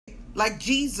like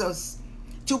Jesus,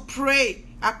 to pray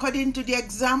according to the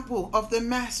example of the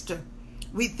Master.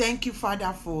 We thank you,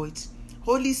 Father, for it.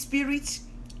 Holy Spirit,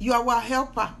 you are our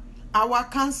helper, our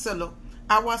counselor,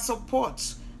 our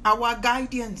support, our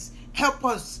guidance. Help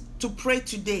us to pray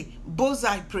today.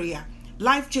 Bullseye prayer,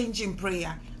 life-changing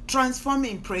prayer,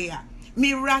 transforming prayer,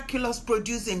 miraculous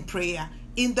producing prayer,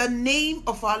 in the name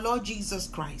of our Lord Jesus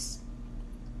Christ.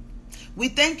 We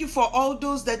thank you for all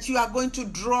those that you are going to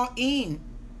draw in,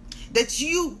 that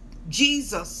you,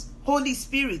 Jesus, Holy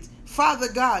Spirit, Father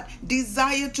God,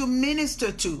 desire to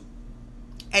minister to.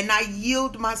 And I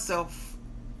yield myself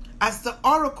as the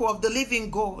oracle of the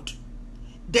living God,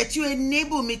 that you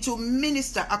enable me to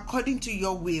minister according to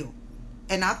your will.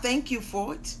 And I thank you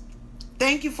for it.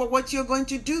 Thank you for what you're going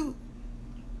to do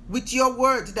with your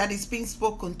word that is being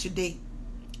spoken today.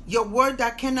 Your word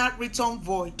that cannot return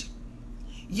void.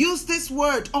 Use this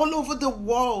word all over the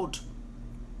world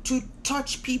to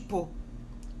touch people,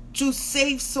 to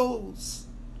save souls,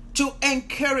 to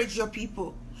encourage your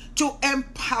people, to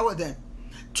empower them,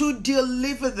 to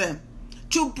deliver them,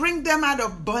 to bring them out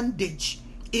of bondage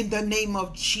in the name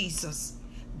of Jesus.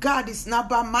 God, is not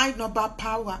by might nor by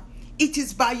power. It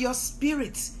is by your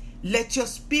spirit. Let your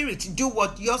spirit do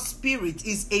what your spirit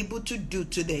is able to do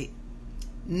today.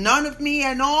 None of me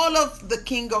and all of the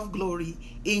King of Glory,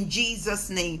 in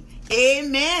Jesus' name.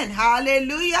 Amen.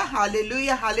 Hallelujah,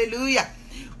 hallelujah, hallelujah.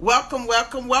 Welcome,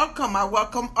 welcome, welcome. I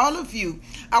welcome all of you.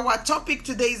 Our topic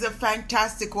today is a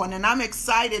fantastic one, and I'm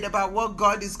excited about what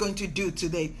God is going to do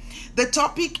today. The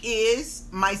topic is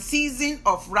my season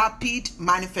of rapid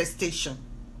manifestation.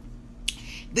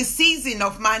 The season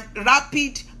of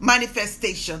rapid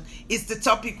manifestation is the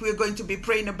topic we're going to be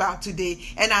praying about today.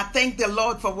 And I thank the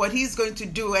Lord for what he's going to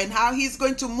do and how he's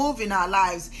going to move in our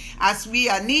lives as we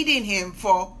are needing him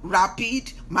for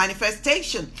rapid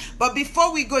manifestation. But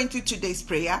before we go into today's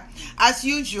prayer, as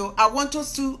usual, I want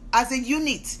us to, as a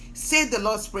unit, say the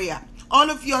Lord's Prayer. All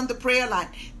of you on the prayer line,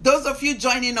 those of you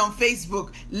joining on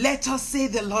Facebook, let us say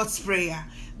the Lord's Prayer.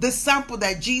 The sample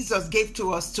that Jesus gave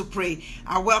to us to pray.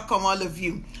 I welcome all of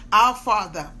you. Our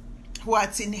Father, who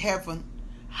art in heaven,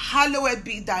 hallowed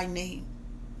be thy name.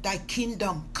 Thy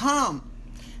kingdom come.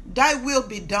 Thy will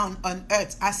be done on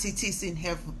earth as it is in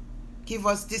heaven. Give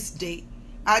us this day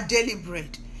our daily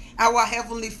bread. Our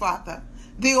Heavenly Father,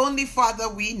 the only Father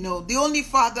we know, the only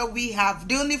Father we have,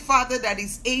 the only Father that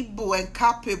is able and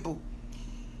capable.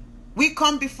 We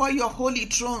come before your holy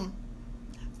throne,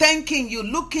 thanking you,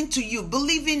 looking to you,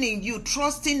 believing in you,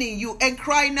 trusting in you, and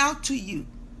crying out to you.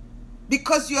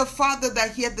 Because you're a Father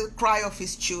that hears the cry of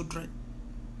his children.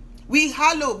 We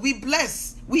hallow, we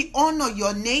bless, we honor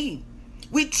your name.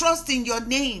 We trust in your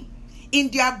name,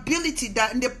 in the ability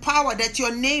that, in the power that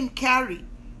your name carry.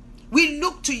 We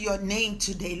look to your name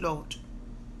today, Lord.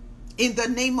 In the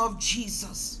name of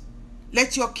Jesus,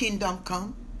 let your kingdom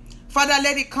come. Father,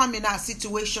 let it come in our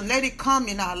situation. Let it come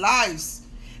in our lives.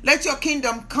 Let your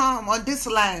kingdom come on this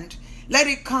land. Let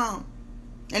it come.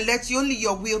 And let only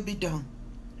your will be done.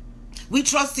 We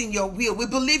trust in your will. We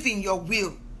believe in your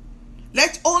will.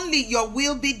 Let only your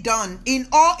will be done in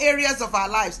all areas of our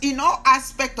lives, in all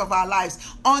aspects of our lives.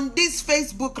 On this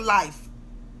Facebook Live,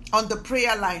 on the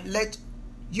prayer line, let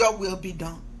your will be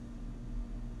done.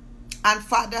 And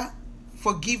Father,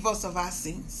 forgive us of our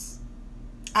sins,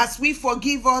 as we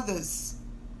forgive others.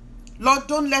 Lord,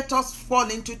 don't let us fall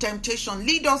into temptation.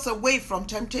 Lead us away from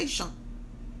temptation.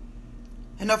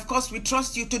 And of course, we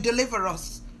trust you to deliver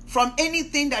us from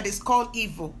anything that is called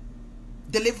evil.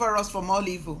 Deliver us from all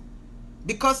evil.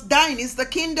 Because thine is the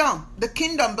kingdom. The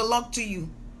kingdom belongs to you.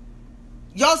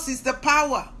 Yours is the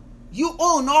power. You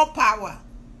own all power.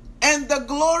 And the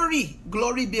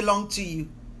glory belongs to you.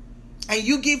 And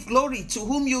you give glory to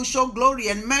whom you show glory,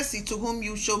 and mercy to whom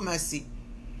you show mercy.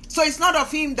 So it's not of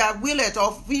him that willeth, or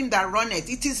of him that runneth.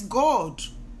 It is God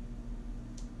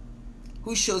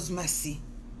who shows mercy.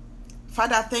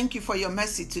 Father, thank you for your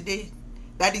mercy today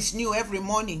that is new every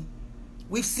morning.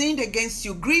 We've sinned against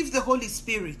you. Grieve the Holy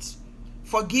Spirit.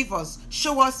 Forgive us,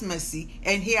 show us mercy,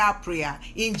 and hear our prayer.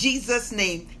 In Jesus'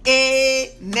 name,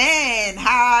 amen.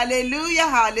 Hallelujah,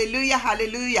 hallelujah,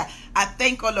 hallelujah. I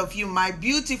thank all of you, my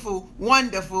beautiful,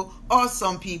 wonderful,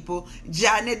 awesome people.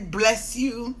 Janet, bless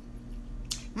you.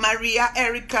 Maria,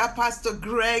 Erica, Pastor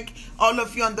Greg, all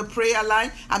of you on the prayer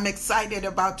line. I'm excited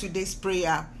about today's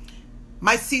prayer.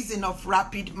 My season of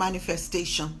rapid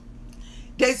manifestation.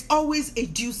 There's always a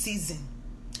due season.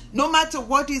 No matter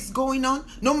what is going on,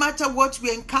 no matter what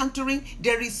we're encountering,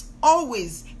 there is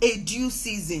always a due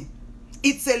season.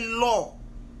 It's a law.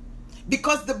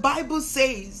 Because the Bible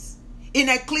says in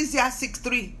Ecclesiastes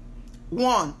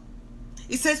 3:1,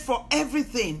 it says, for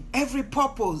everything, every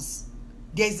purpose,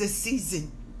 There's a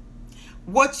season.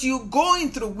 What you're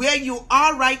going through, where you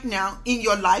are right now in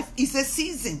your life, is a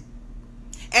season.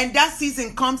 And that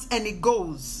season comes and it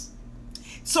goes.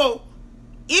 So,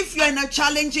 if you're in a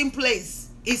challenging place,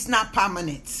 it's not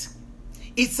permanent.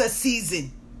 It's a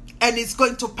season. And it's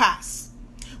going to pass.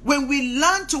 When we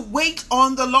learn to wait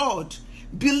on the Lord,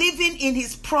 believing in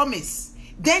his promise,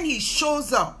 then he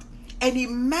shows up and he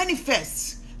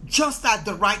manifests just at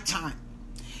the right time.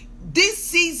 This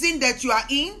season that you are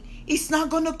in, it's not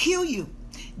going to kill you.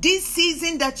 This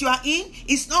season that you are in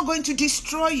is not going to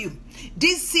destroy you.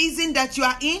 This season that you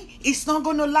are in is not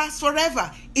going to last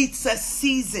forever. It's a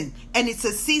season, and it's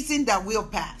a season that will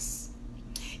pass.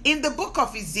 In the book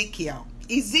of Ezekiel,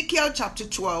 Ezekiel chapter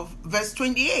 12, verse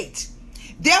 28,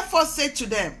 therefore said to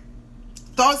them,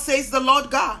 thus says the Lord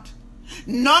God,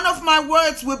 none of my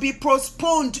words will be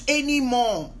postponed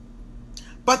anymore,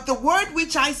 but the word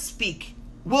which I speak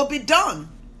will be done,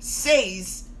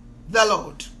 says the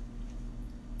Lord.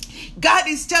 God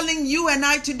is telling you and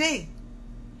I today,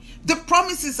 the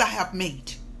promises I have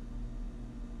made,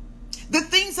 the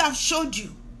things I've showed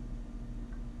you,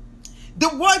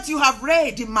 the words you have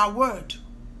read in my word,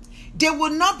 they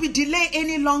will not be delayed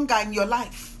any longer in your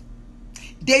life.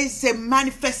 There is a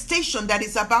manifestation that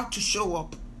is about to show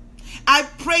up. I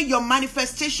pray your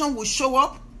manifestation will show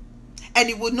up and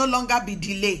it will no longer be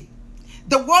delayed.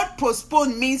 The word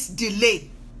postpone means delay.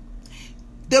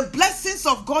 The blessings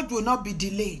of God will not be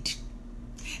delayed.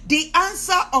 The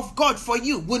answer of God for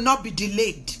you will not be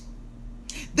delayed.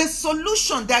 The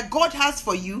solution that God has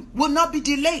for you will not be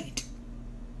delayed.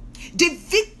 The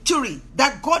victory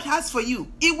that God has for you,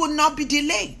 it will not be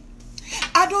delayed.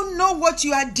 I don't know what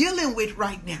you are dealing with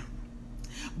right now,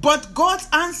 but God's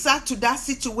answer to that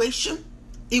situation,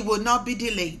 it will not be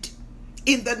delayed.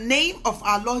 In the name of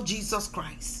our Lord Jesus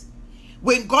Christ.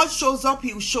 When God shows up,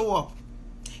 he will show up.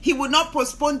 He will not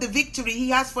postpone the victory he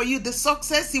has for you. The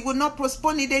success, he will not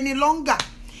postpone it any longer.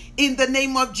 In the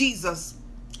name of Jesus.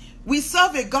 We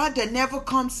serve a God that never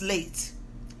comes late.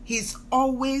 He's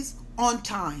always on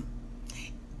time.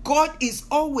 God is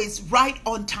always right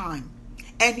on time.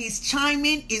 And his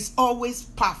timing is always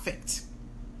perfect.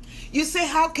 You say,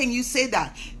 how can you say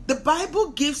that? The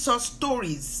Bible gives us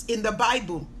stories in the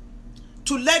Bible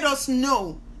to let us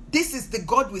know this is the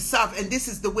God we serve and this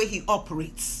is the way he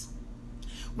operates.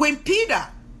 When Peter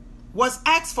was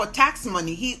asked for tax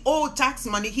money, he owed tax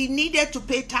money, he needed to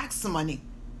pay tax money.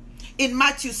 In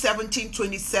Matthew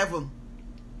 17:27.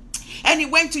 And he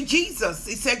went to Jesus.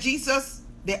 He said, Jesus,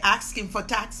 they asked him for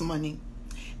tax money.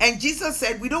 And Jesus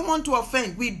said, we don't want to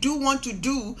offend. We do want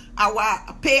to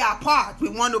pay our part. We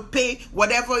want to pay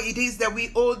whatever it is that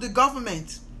we owe the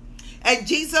government. And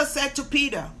Jesus said to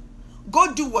Peter,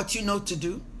 go do what you know to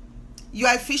do. You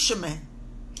are a fisherman.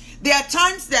 There are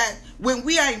times that when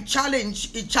we are in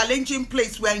challenging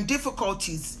place, we are in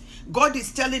difficulties. God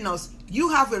is telling us, you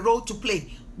have a role to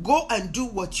play. Go and do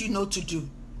what you know to do.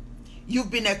 You've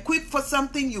been equipped for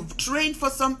something, you've trained for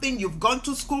something, you've gone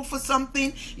to school for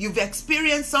something, you've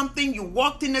experienced something, you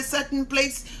walked in a certain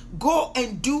place. Go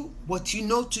and do what you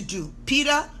know to do.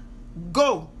 Peter,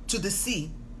 go to the sea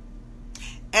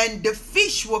and the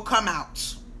fish will come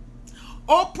out.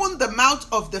 Open the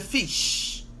mouth of the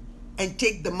fish and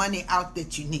take the money out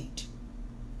that you need.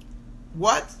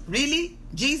 What? Really?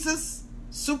 Jesus?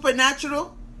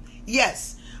 Supernatural?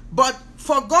 Yes. But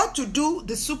for God to do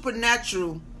the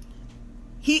supernatural,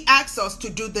 he asks us to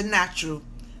do the natural.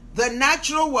 The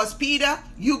natural was, Peter,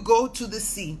 you go to the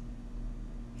sea.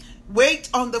 Wait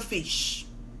on the fish.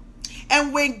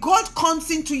 And when God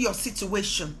comes into your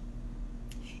situation,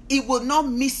 it will not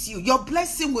miss you. Your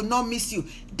blessing will not miss you.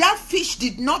 That fish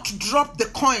did not drop the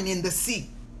coin in the sea.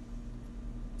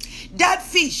 That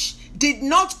fish did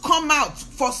not come out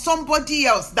for somebody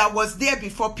else that was there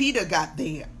before Peter got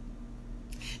there.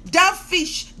 That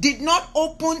fish did not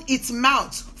open its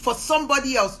mouth for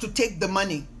somebody else to take the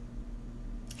money.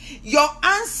 Your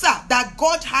answer that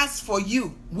God has for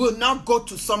you will not go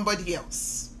to somebody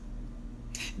else.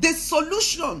 The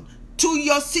solution to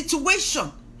your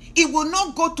situation, it will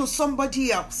not go to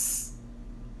somebody else.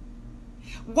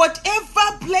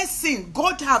 Whatever blessing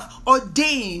God have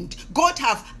ordained, God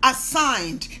have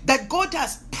assigned, that God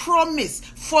has promised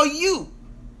for you,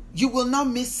 you will not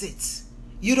miss it.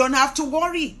 You don't have to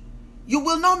worry. You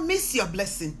will not miss your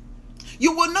blessing.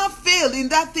 You will not fail in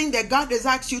that thing that God has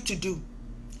asked you to do.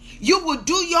 You will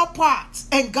do your part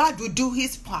and God will do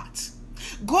his part.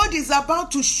 God is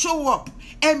about to show up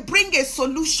and bring a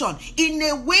solution in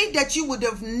a way that you would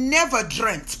have never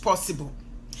dreamt possible.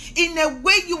 In a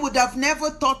way you would have never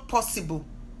thought possible.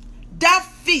 That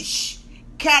fish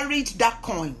carried that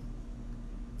coin.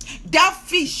 That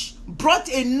fish brought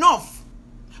enough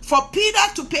for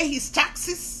Peter to pay his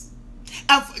taxes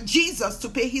and for Jesus to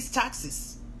pay his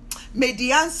taxes. May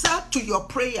the answer to your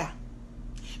prayer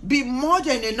be more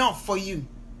than enough for you.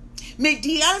 May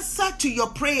the answer to your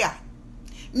prayer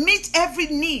meet every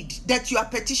need that you are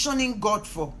petitioning God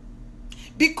for.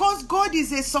 Because God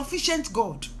is a sufficient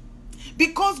God.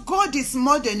 Because God is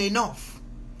more than enough.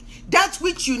 That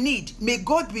which you need, may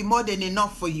God be more than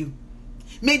enough for you.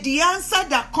 May the answer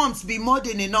that comes be more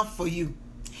than enough for you.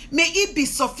 May it be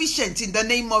sufficient in the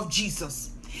name of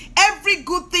Jesus. Every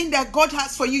good thing that God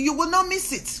has for you, you will not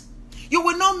miss it. You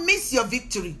will not miss your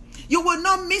victory. You will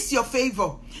not miss your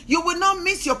favor. You will not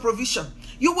miss your provision.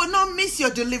 You will not miss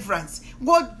your deliverance.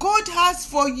 What God has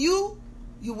for you,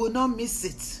 you will not miss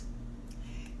it.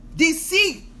 The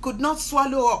sea could not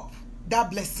swallow up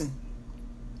that blessing.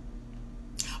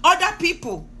 Other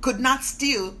people could not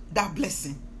steal that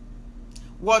blessing.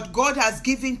 What God has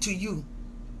given to you,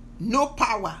 no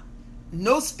power,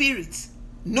 no spirit,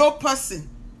 no person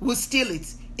will steal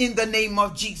it in the name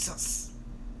of Jesus.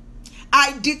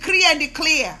 I decree and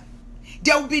declare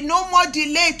there will be no more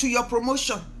delay to your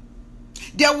promotion.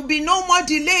 There will be no more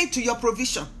delay to your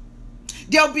provision.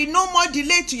 There will be no more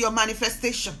delay to your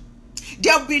manifestation.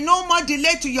 There will be no more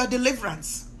delay to your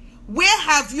deliverance. Where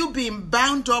have you been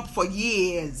bound up for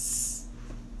years?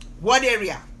 What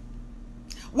area?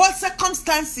 What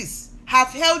circumstances have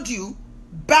held you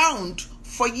bound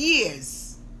for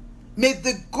years? May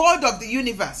the God of the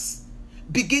universe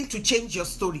begin to change your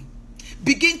story.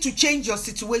 Begin to change your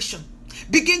situation.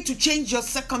 Begin to change your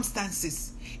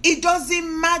circumstances. It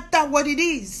doesn't matter what it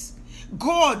is.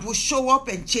 God will show up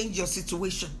and change your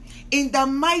situation. In the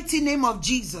mighty name of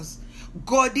Jesus,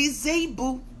 God is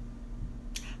able,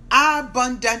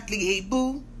 abundantly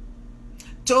able,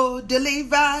 to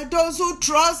deliver those who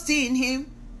trust in him.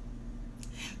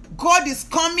 God is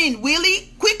coming,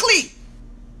 Willie, quickly.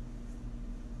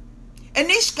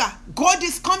 Anishka, God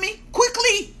is coming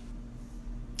quickly.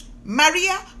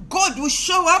 Maria, God will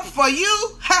show up for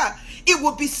you. It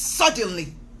will be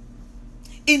suddenly.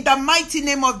 In the mighty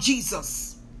name of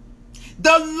Jesus,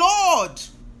 the Lord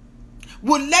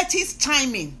will let his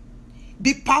timing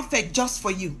be perfect just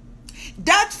for you.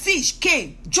 That fish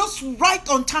came just right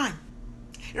on time.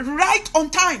 Right on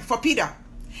time for Peter.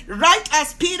 Right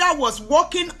as Peter was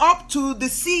walking up to the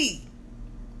sea.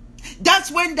 That's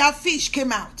when that fish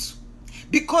came out.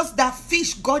 Because that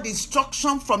fish got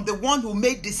instruction from the one who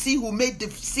made the sea, who made the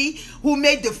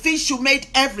fish, who made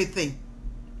everything.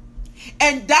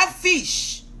 And that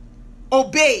fish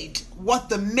obeyed what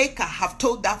the maker have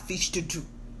told that fish to do.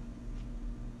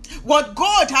 What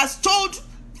God has told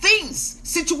things,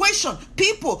 situation,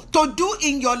 people to do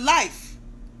in your life,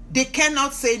 they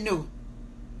cannot say no.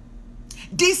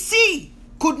 The sea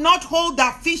could not hold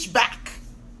that fish back.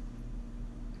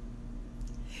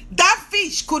 That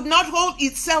fish could not hold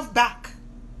itself back.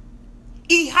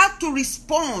 It had to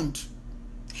respond.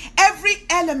 Every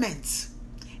element,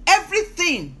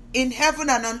 everything in heaven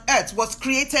and on earth was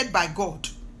created by God.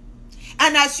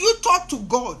 And as you talk to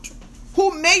God,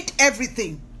 who made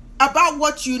everything, about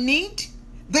what you need,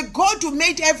 the God who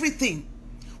made everything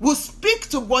will speak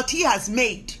to what he has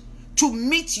made to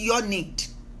meet your need.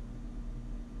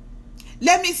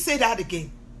 Let me say that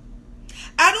again.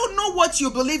 I don't know what you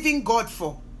believe in God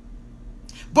for,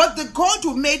 but the God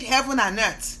who made heaven and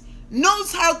earth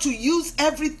knows how to use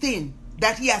everything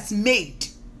that he has made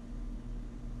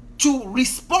to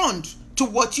respond to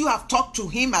what you have talked to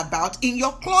him about in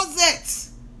your closet.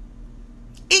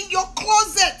 In your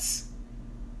closet.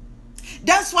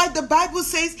 That's why the Bible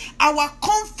says our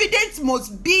confidence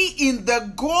must be in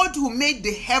the God who made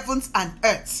the heavens and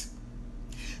earth.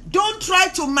 Don't try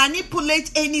to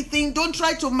manipulate anything. Don't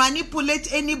try to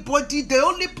manipulate anybody. The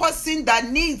only person that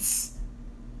needs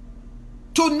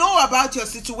to know about your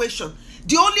situation,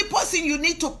 the only person you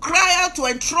need to cry out to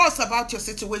and trust about your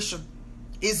situation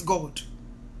is God.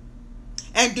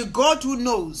 And the God who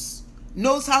knows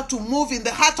how to move in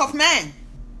the heart of man,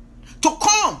 to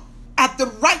come at the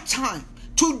right time,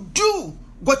 to do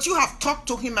what you have talked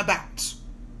to him about.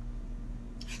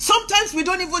 Sometimes we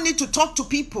don't even need to talk to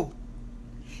people.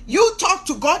 You talk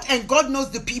to God and God knows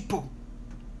the people.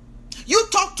 You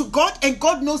talk to God and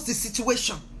God knows the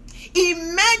situation.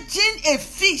 Imagine a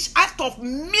fish out of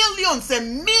millions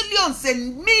and millions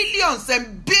and millions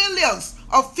and billions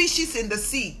of fishes in the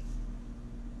sea.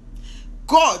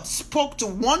 God spoke to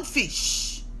one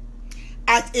fish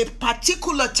at a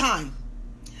particular time.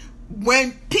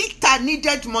 When Peter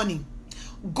needed money,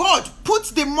 God put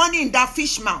the money in that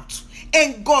fish mouth,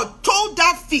 and God told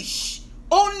that fish,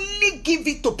 only give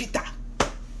it to Peter.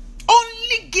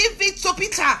 Only give it to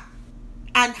Peter.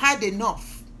 And had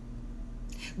enough.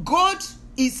 God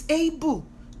is able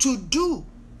to do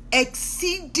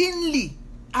exceedingly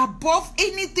above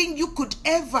anything you could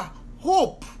ever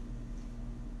hope.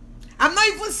 I'm not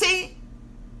even saying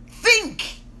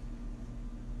think.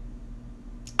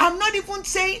 I'm not even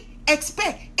saying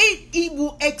expect. It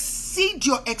will exceed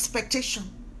your expectation.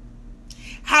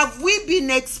 Have we been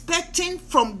expecting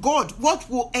from God what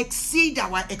will exceed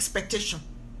our expectation?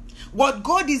 What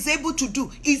God is able to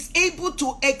do is able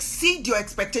to exceed your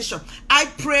expectation. I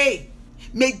pray,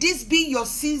 may this be your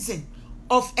season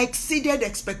of exceeded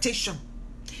expectation.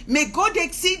 May God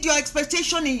exceed your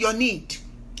expectation in your need.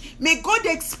 May God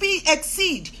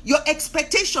exceed your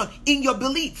expectation in your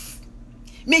belief.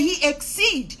 May He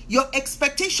exceed your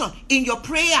expectation in your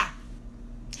prayer.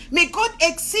 May God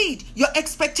exceed your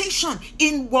expectation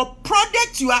in what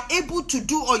product you are able to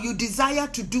do or you desire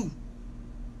to do.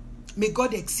 May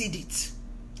God exceed it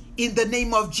in the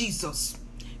name of Jesus.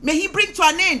 May He bring to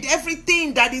an end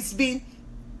everything that is being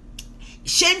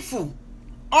shameful,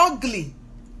 ugly,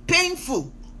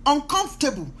 painful,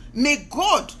 uncomfortable. May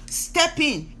God step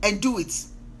in and do it.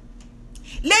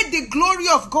 Let the glory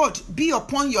of God be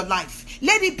upon your life.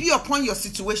 Let it be upon your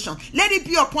situation. Let it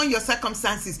be upon your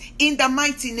circumstances in the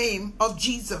mighty name of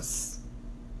Jesus.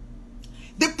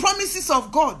 The promises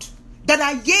of God that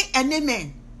are yea and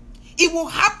amen, it will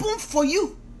happen for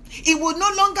you. It will no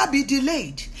longer be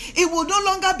delayed. It will no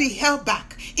longer be held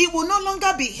back. It will no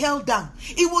longer be held down.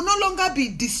 It will no longer be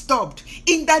disturbed.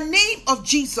 In the name of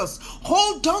Jesus,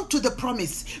 hold on to the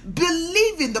promise.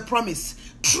 Believe in the promise.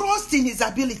 Trust in His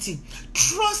ability.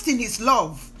 Trust in His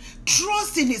love.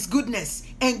 Trust in His goodness.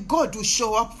 And God will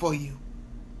show up for you.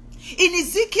 In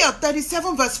Ezekiel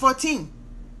 37 verse 14,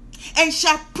 and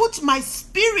shall put my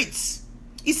spirit,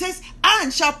 it says,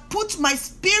 and shall put my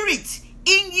spirit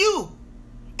in you,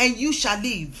 and you shall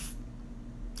live.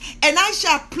 And I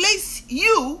shall place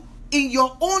you in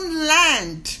your own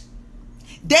land.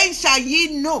 Then shall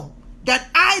ye know that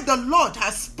I, the Lord,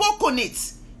 have spoken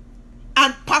it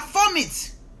and perform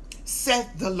it, saith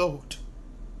the Lord.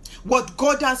 What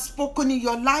God has spoken in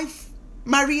your life,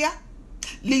 Maria,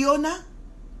 Leona,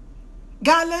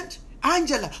 Garland,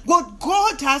 Angela, what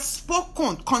God has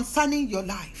spoken concerning your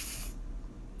life.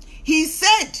 He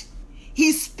said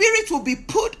His Spirit will be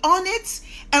put on it,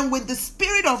 and when the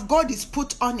Spirit of God is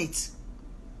put on it,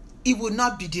 it will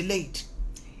not be delayed.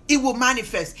 It will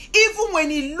manifest. Even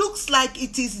when it looks like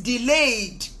it is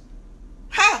delayed.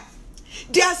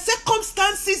 There are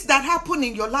circumstances that happen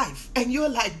in your life, and you're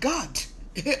like, God,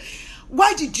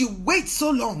 why did you wait so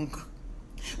long?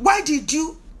 Why did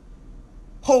you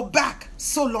hold back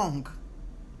so long?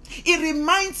 It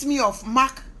reminds me of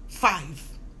Mark 5.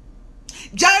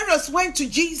 Jairus went to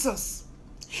Jesus,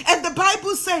 and the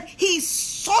Bible said he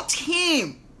sought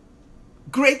Him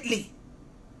greatly.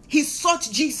 He sought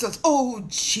Jesus. Oh,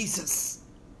 Jesus,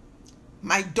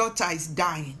 my daughter is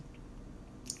dying.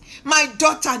 My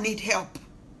daughter needs help.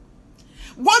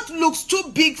 What looks too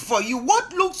big for you?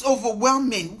 What looks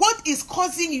overwhelming? What is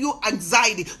causing you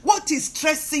anxiety? What is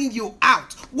stressing you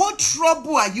out? What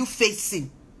trouble are you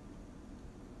facing?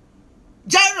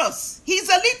 Jairus, he's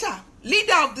a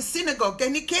leader of the synagogue,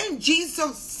 and he came,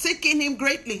 Jesus seeking him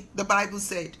greatly, the Bible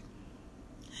said.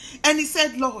 And he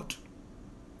said, Lord,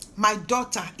 my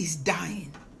daughter is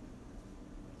dying.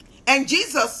 And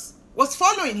Jesus was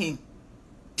following him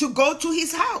to go to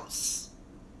his house.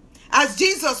 As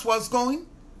Jesus was going,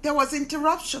 there was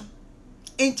interruption.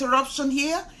 Interruption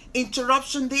here,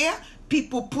 interruption there,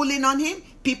 people pulling on him,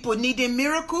 people needing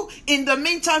miracle. In the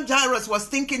meantime, Jairus was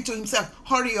thinking to himself,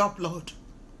 hurry up, Lord.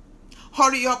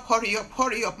 Hurry up, hurry up,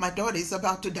 hurry up. My daughter is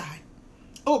about to die.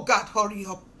 Oh God, hurry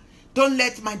up. Don't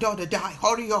let my daughter die.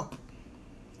 Hurry up.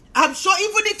 I'm sure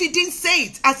even if he didn't say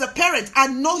it, as a parent, I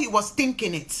know he was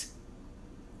thinking it.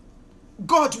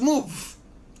 God, move.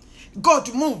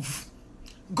 God, move.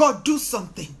 God, do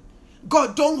something.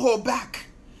 God, don't hold back.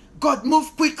 God,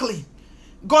 move quickly.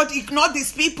 God, ignore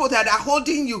these people that are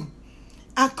holding you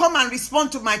and come and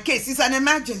respond to my case. It's an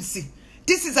emergency.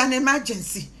 This is an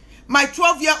emergency. My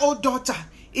 12-year-old daughter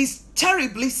is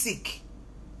terribly sick.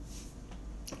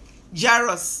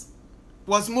 Jairus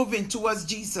was moving towards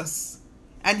Jesus.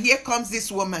 And here comes this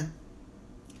woman.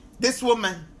 This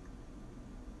woman,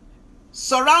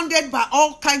 surrounded by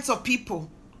all kinds of people.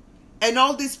 And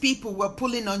all these people were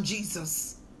pulling on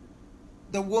Jesus.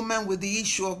 The woman with the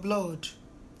issue of blood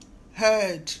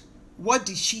heard. What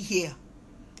did she hear?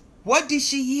 What did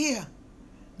she hear?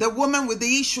 The woman with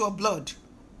the issue of blood.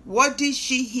 What did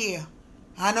she hear?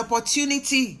 An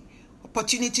opportunity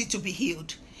to be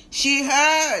healed. She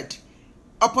heard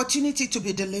opportunity to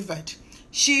be delivered.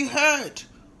 She heard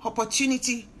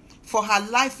opportunity for her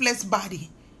lifeless body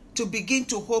to begin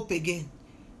to hope again.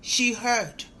 She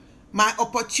heard, my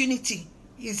opportunity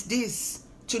is this,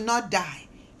 to not die.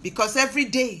 Because every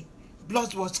day,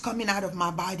 blood was coming out of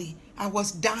my body. I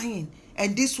was dying.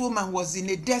 And this woman was in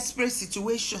a desperate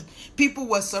situation. People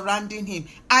were surrounding him.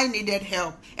 I needed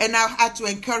help. And I had to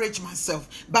encourage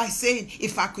myself by saying,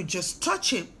 if I could just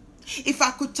touch him, if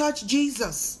I could touch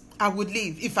Jesus, I would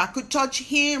live. If I could touch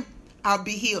him, I'll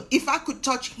be healed. If I could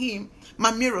touch him,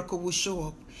 my miracle will show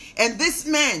up. And this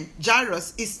man,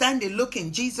 Jairus, is standing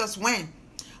looking. Jesus went.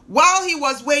 While he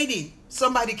was waiting,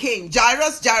 somebody came.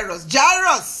 Jairus, Jairus,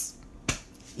 Jairus.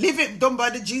 Leave him. Don't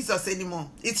bother Jesus anymore.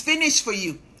 It's finished for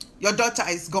you. Your daughter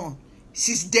is gone.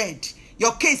 She's dead.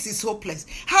 Your case is hopeless.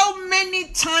 How many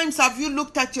times have you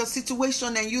looked at your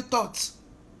situation and you thought,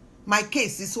 my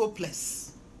case is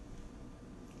hopeless?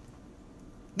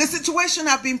 The situation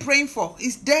I've been praying for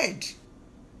is dead.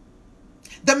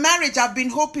 The marriage I've been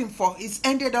hoping for is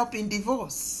ended up in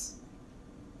divorce.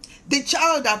 The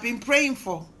child I've been praying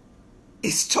for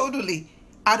is totally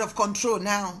out of control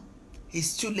now.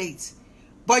 It's too late.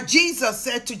 But Jesus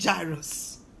said to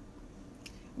Jairus,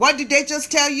 what did they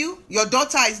just tell you? Your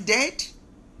daughter is dead?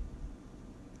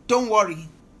 Don't worry.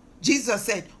 Jesus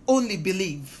said, only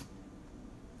believe.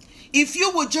 If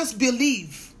you would just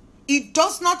believe, it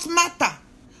does not matter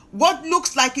what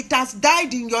looks like it has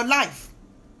died in your life.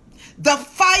 The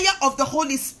fire of the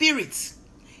Holy Spirit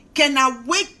can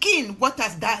awaken what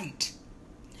has died.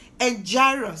 And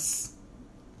Jairus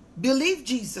believed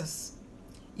Jesus.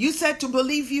 You said to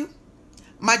believe you?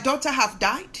 My daughter have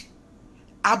died?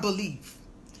 I believe.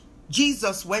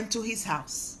 Jesus went to his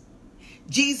house.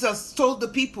 Jesus told the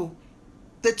people,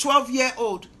 the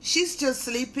 12-year-old, she's just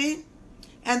sleeping.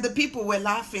 And the people were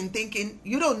laughing, thinking,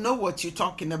 you don't know what you're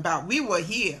talking about. We were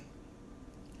here.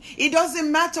 It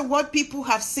doesn't matter what people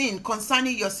have seen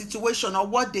concerning your situation or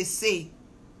what they say.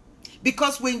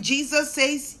 Because when Jesus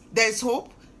says there's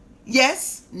hope,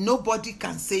 yes, nobody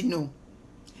can say no.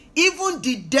 Even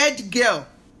the dead girl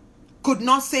could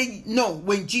not say no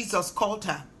when Jesus called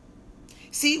her.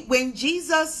 See, when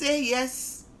Jesus say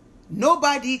yes,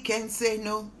 nobody can say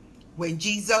no. When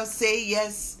Jesus say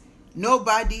yes,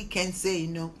 nobody can say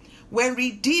no. When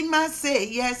Redeemer say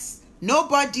yes,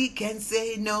 nobody can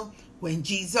say no. When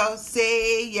Jesus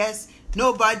say yes,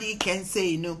 nobody can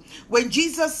say no. When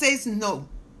Jesus says no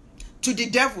to the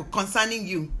devil concerning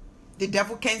you, the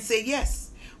devil can say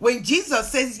yes. When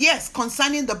Jesus says yes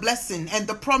concerning the blessing and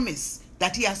the promise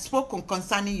that he has spoken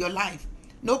concerning your life,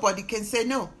 nobody can say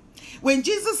no. When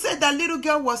Jesus said that little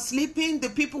girl was sleeping, the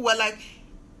people were like,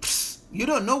 you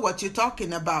don't know what you're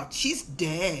talking about. She's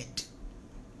dead.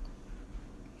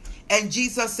 And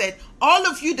Jesus said, all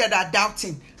of you that are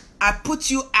doubting, I put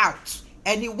you out.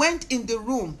 And he went in the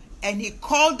room and he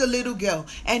called the little girl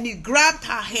and he grabbed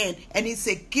her hand and he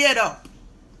said, get up.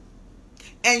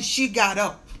 And she got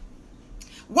up.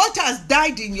 What has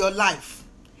died in your life?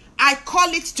 I call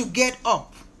it to get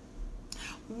up.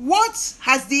 What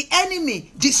has the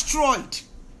enemy destroyed?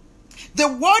 The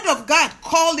word of God,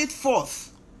 call it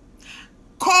forth.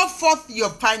 Call forth your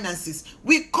finances.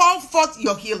 We call forth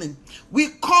your healing. We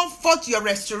call forth your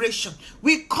restoration.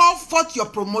 We call forth your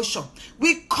promotion.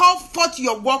 We call forth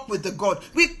your walk with the God.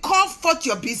 We call forth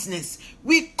your business.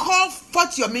 We call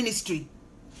forth your ministry.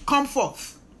 Come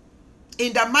forth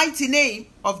in the mighty name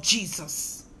of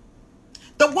Jesus.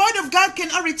 The word of God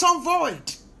cannot return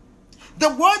void. The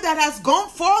word that has gone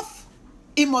forth,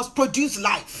 it must produce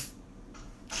life.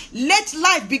 Let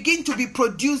life begin to be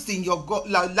produced in your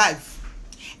life.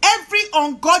 Every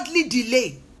ungodly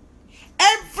delay,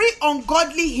 every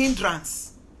ungodly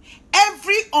hindrance,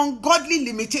 every ungodly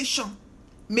limitation,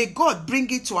 may God bring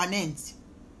it to an end.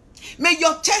 May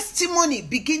your testimony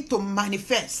begin to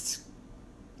manifest.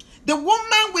 The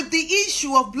woman with the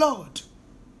issue of blood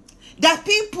that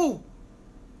people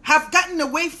have gotten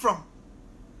away from,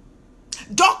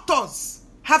 doctors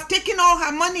have taken all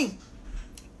her money,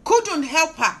 couldn't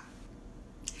help her.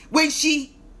 When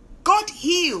she got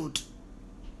healed,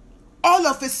 all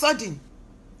of a sudden,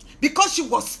 because she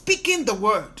was speaking the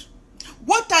word.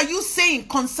 What are you saying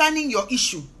concerning your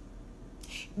issue?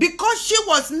 Because she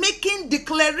was making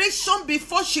declaration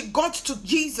before she got to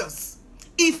Jesus.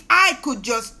 If I could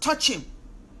just touch him.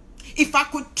 If I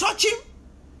could touch him,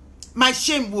 my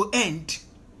shame will end.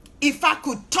 If I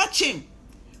could touch him,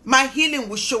 my healing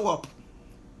will show up.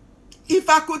 If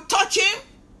I could touch him,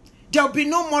 there will be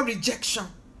no more rejection.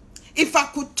 If I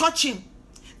could touch him,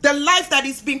 the life that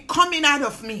is been coming out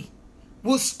of me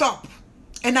will stop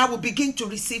and I will begin to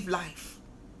receive life.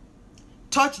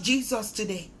 Touch Jesus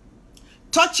today.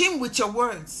 Touch him with your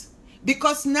words,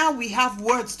 because now we have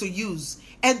words to use.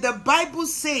 And the Bible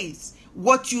says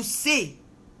what you say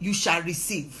you shall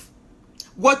receive.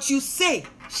 What you say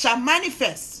shall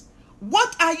manifest.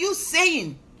 What are you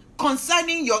saying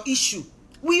concerning your issue?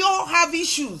 We all have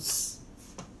issues.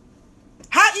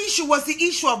 Her issue was the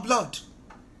issue of blood.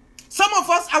 Some of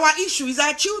us, our issue is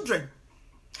our children.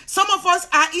 Some of us,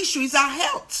 our issue is our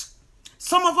health.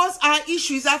 Some of us, our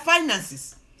issue is our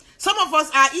finances. Some of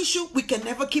us, our issue, we can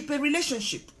never keep a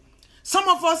relationship. Some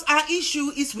of us, our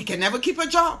issue is we can never keep a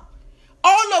job.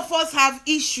 All of us have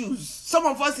issues. Some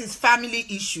of us is family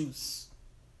issues.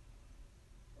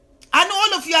 And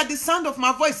all of you at the sound of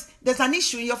my voice, there's an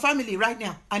issue in your family right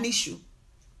now. An issue.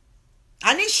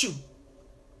 An issue.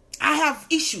 I have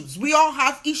issues. We all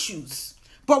have issues.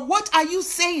 But what are you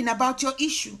saying about your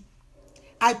issue?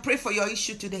 I pray for your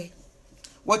issue today.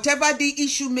 Whatever the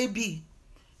issue may be,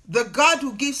 the God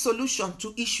who gives solution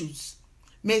to issues,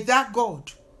 may that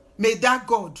God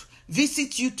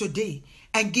visit you today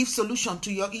and give solution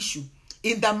to your issue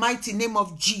in the mighty name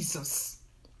of Jesus.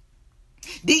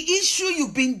 The issue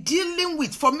you've been dealing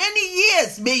with for many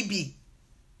years, maybe.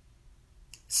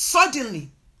 Suddenly,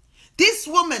 this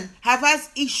woman has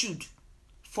issued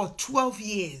for 12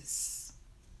 years.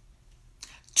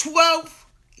 12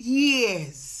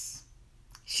 years.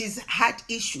 She's had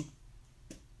issue.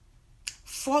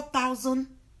 4,000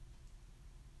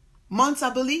 months, I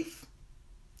believe.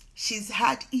 She's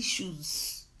had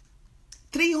issues.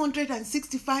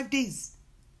 365 days.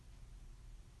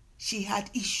 She had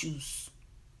issues.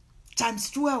 Times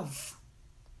 12.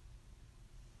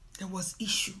 There was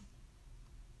issue.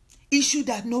 Issue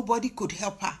that nobody could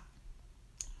help her.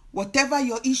 Whatever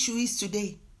your issue is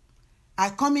today, I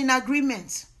come in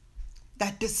agreement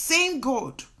that the same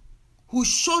God who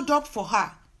showed up for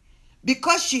her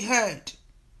because she heard,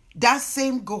 that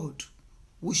same God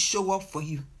will show up for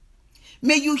you.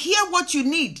 May you hear what you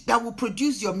need that will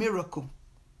produce your miracle.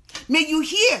 May you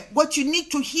hear what you need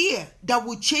to hear that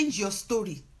will change your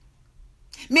story.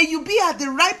 May you be at the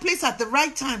right place at the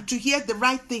right time to hear the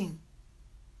right thing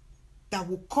that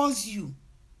will cause you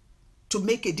to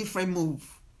make a different move.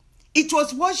 It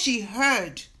was what she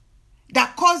heard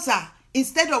that caused her,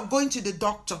 instead of going to the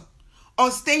doctor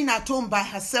or staying at home by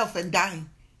herself and dying,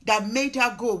 that made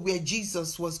her go where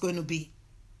Jesus was going to be.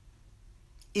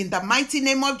 In the mighty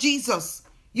name of Jesus,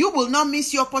 you will not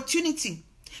miss your opportunity,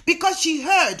 because she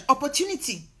heard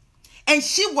opportunity and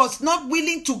she was not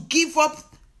willing to give up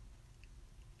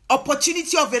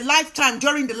opportunity of a lifetime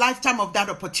during the lifetime of that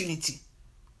opportunity.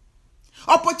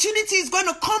 Opportunity is going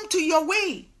to come to your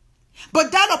way,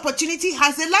 but that opportunity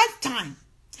has a lifetime.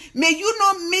 May you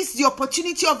not miss the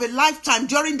opportunity of a lifetime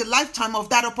during the lifetime of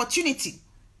that opportunity.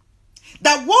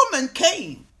 That woman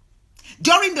came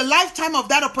during the lifetime of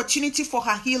that opportunity for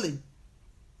her healing.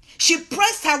 She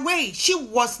pressed her way. She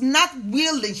was not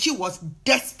willing. She was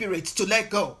desperate to let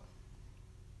go.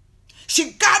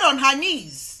 She got on her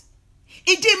knees.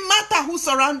 It didn't matter who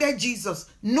surrounded Jesus.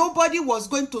 Nobody was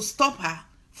going to stop her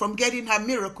from getting her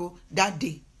miracle that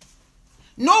day.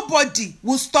 Nobody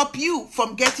will stop you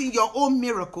from getting your own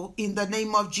miracle in the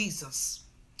name of Jesus.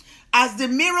 As the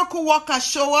miracle workers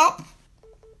show up,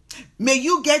 may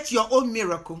you get your own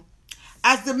miracle.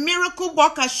 As the miracle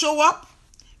workers show up,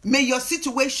 may your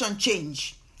situation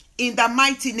change in the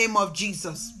mighty name of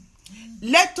Jesus.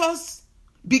 Let us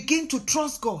begin to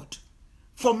trust God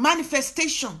for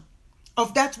manifestation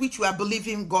of that which we are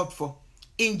believing God for,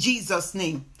 in Jesus'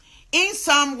 name. In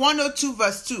Psalm 102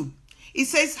 verse 2, it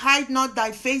says, hide not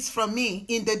thy face from me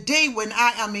in the day when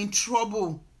I am in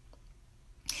trouble.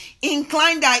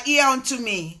 Incline thy ear unto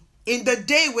me in the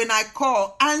day when I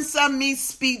call. Answer me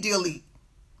speedily.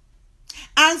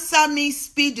 Answer me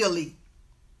speedily.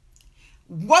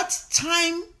 What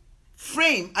time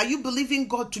frame are you believing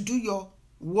God to do your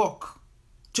work,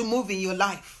 to move in your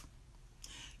life?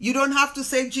 You don't have to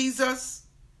say, Jesus,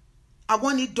 I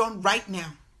want it done right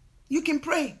now. You can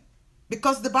pray,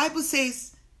 because the Bible says,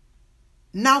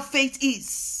 now faith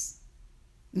is.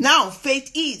 Now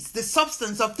faith is the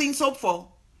substance of things hoped for,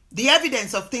 the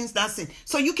evidence of things not seen.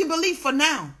 So you can believe for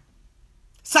now.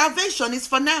 Salvation is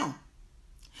for now.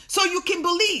 So you can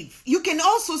believe. You can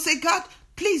also say, God,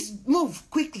 please move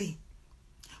quickly.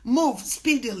 Move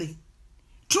speedily.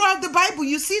 Throughout the Bible,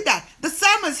 you see that. The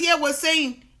psalmist here was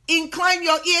saying, incline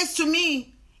your ears to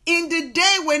me. In the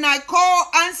day when I call,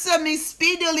 answer me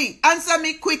speedily. Answer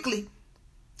me quickly.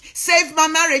 Save my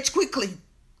marriage quickly.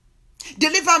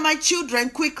 Deliver my children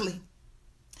quickly.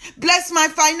 Bless my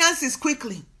finances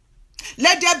quickly.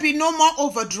 Let there be no more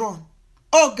overdrawn.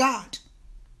 Oh God,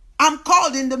 I'm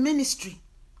called in the ministry.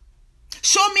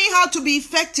 Show me how to be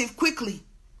effective quickly.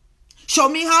 Show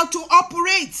me how to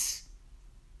operate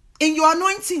in your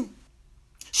anointing.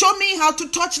 Show me how to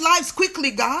touch lives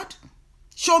quickly, God.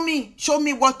 Show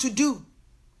me what to do.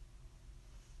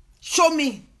 Show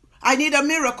me. I need a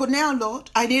miracle now,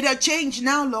 Lord. I need a change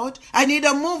now, Lord. I need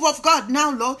a move of God now,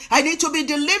 Lord. I need to be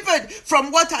delivered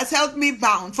from what has held me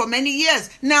bound for many years.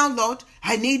 Now, Lord,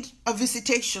 I need a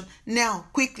visitation now,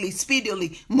 quickly,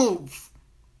 speedily. Move.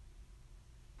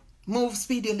 Move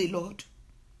speedily, Lord.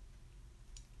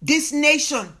 This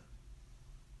nation,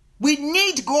 we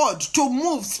need God to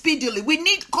move speedily. We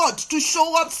need God to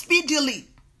show up speedily.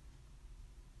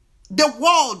 The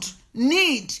world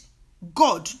needs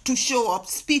God to show up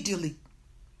speedily.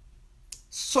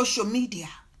 Social media,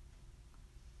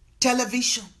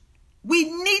 television, we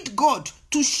need God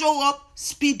to show up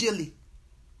speedily.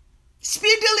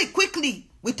 Speedily, quickly,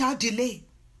 without delay.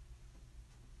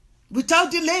 Without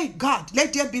delay, God,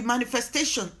 let there be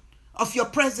manifestation of your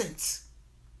presence.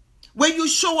 When you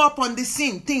show up on the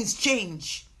scene, things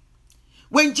change.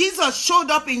 When Jesus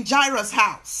showed up in Jairus'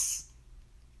 house,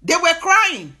 they were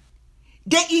crying.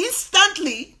 They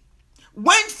instantly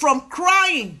went from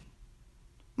crying,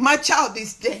 my child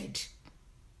is dead.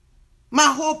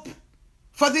 My hope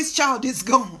for this child is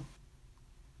gone.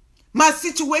 My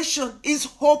situation is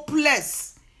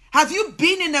hopeless. Have you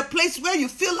been in a place where you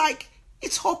feel like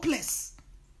it's hopeless?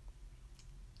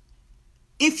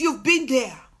 If you've been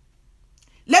there,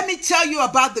 let me tell you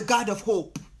about the God of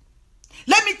hope.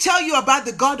 Let me tell you about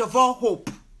the God of all hope.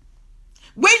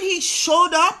 When he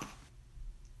showed up,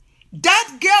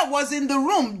 that girl was in the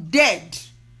room dead.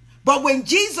 But when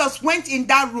Jesus went in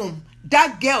that room,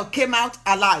 that girl came out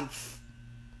alive.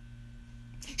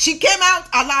 She came out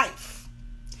alive.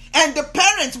 And the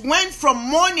parents went from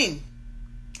mourning,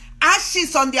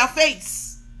 ashes on their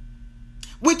face,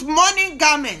 with mourning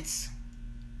garments,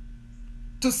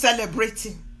 to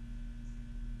celebrating.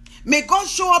 May God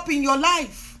show up in your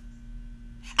life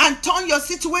and turn your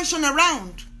situation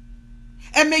around.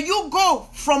 And may you go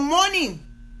from mourning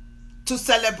to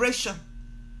celebration.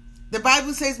 The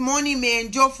Bible says mourning may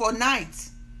endure for a night.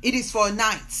 It is for a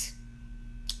night.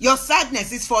 Your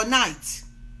sadness is for a night.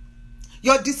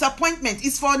 Your disappointment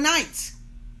is for a night.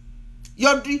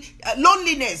 Your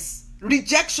loneliness,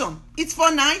 rejection, it's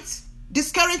for a night.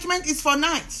 Discouragement is for a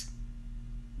night.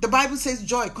 The Bible says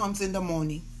joy comes in the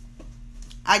morning.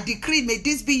 I decree, may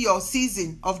this be your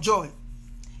season of joy.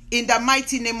 In the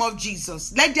mighty name of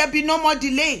Jesus. Let there be no more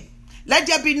delay. Let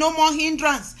there be no more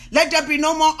hindrance. Let there be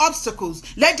no more obstacles.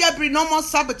 Let there be no more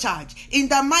sabotage. In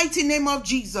the mighty name of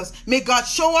Jesus, may God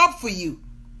show up for you.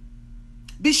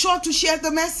 Be sure to share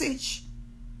the message.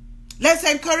 Let's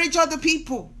encourage other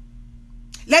people.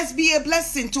 Let's be a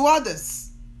blessing to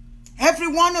others. Every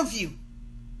one of you,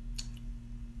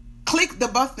 click the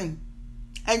button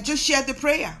and just share the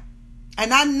prayer.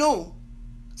 And I know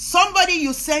somebody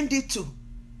you send it to,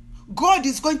 God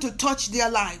is going to touch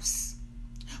their lives.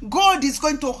 God is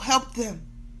going to help them.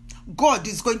 God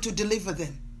is going to deliver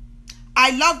them.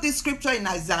 I love this scripture in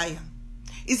Isaiah.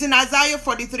 It's in Isaiah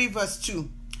 43 verse 2.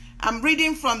 I'm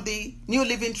reading from the New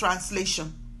Living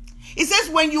Translation. It says,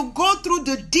 when you go through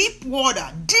the deep water,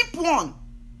 deep one,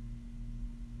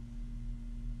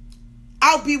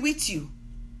 I'll be with you.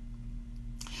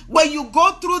 When you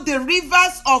go through the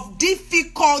rivers of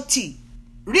difficulty,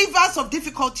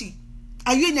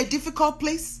 are you in a difficult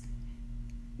place?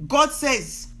 God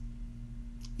says,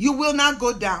 you will not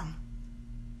go down.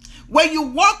 When you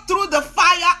walk through the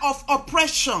fire of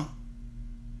oppression,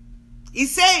 He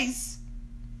says,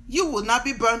 you will not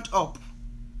be burnt up.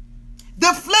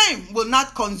 The flame will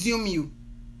not consume you.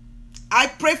 I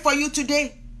pray for you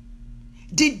today.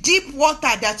 The deep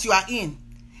water that you are in,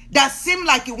 that seems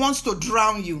like it wants to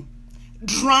drown you,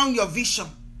 drown your vision,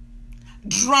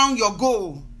 drown your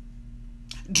goal,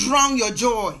 drown your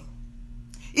joy.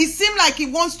 It seems like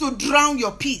it wants to drown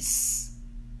your peace.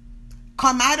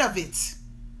 Come out of it,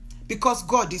 because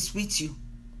God is with you.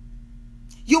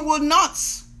 You will not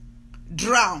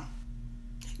drown.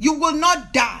 You will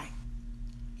not die.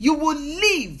 You will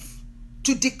live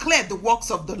to declare the works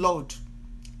of the Lord.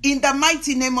 In the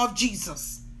mighty name of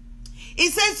Jesus.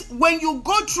 It says, when you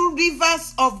go through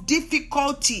rivers of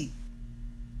difficulty,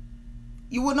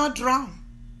 you will not drown.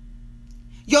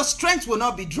 Your strength will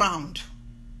not be drowned.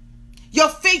 Your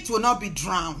faith will not be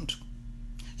drowned.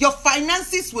 Your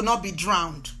finances will not be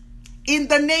drowned. In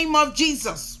the name of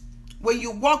Jesus, when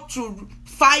you walk through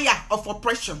fire of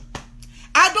oppression,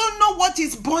 I don't know what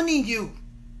is burning you.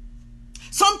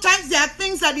 Sometimes there are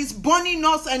things that is burning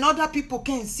us and other people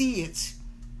can't see it.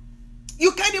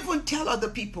 You can't even tell other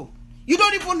people. You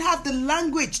don't even have the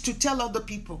language to tell other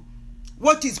people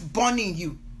what is burning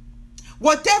you.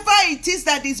 Whatever it is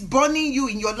that is burning you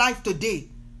in your life today,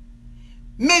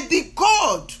 may the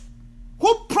God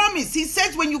who promised, He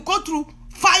says, when you go through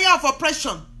Fire of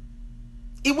oppression.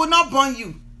 It will not burn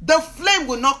you. The flame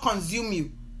will not consume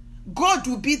you. God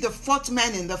will be the fourth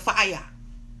man in the fire.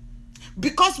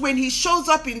 Because when he shows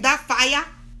up in that fire,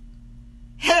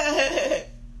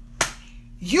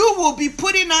 you will be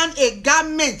putting on a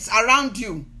garment around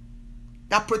you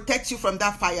that protects you from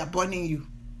that fire burning you.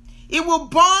 It will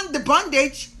burn the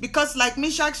bondage, because like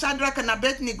Meshach, Shadrach, and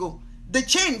Abednego, the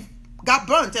chain got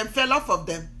burnt and fell off of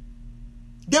them.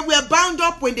 They were bound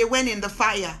up when they went in the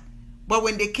fire, but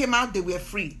when they came out, they were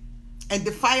free. And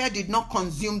the fire did not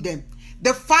consume them.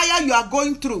 The fire you are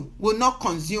going through will not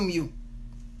consume you.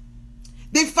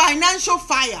 The financial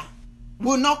fire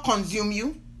will not consume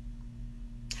you.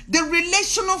 The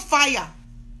relational fire,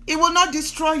 it will not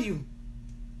destroy you.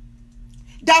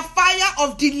 The fire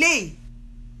of delay,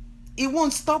 it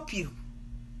won't stop you.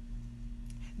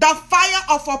 The fire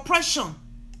of oppression,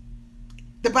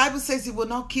 the Bible says it will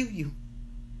not kill you.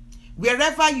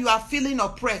 Wherever you are feeling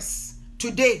oppressed,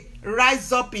 today,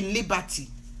 rise up in liberty.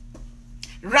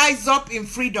 Rise up in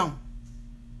freedom.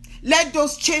 Let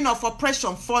those chains of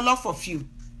oppression fall off of you.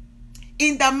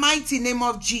 In the mighty name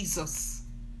of Jesus.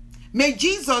 May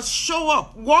Jesus show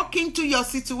up, walk into your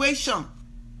situation,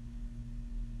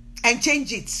 and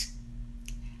change it.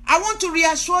 I want to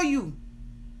reassure you,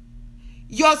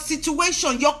 your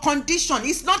situation, your condition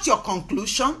is not your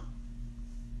conclusion.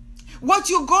 What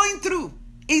you're going through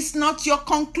is not your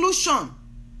conclusion.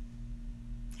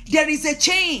 There is a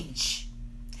change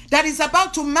that is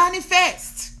about to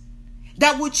manifest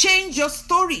that will change your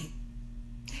story.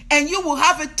 And you will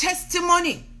have a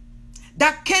testimony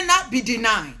that cannot be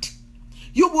denied.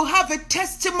 You will have a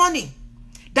testimony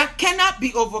that cannot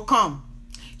be overcome.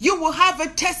 You will have a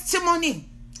testimony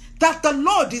that the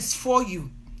Lord is for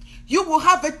you. You will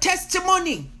have a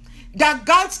testimony that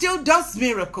God still does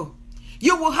miracle.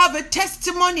 You will have a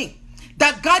testimony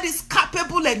that God is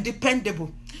capable and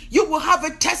dependable. You will have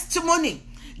a testimony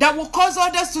that will cause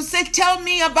others to say, tell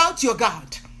me about your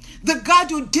God. The God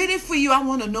who did it for you, I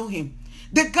want to know him.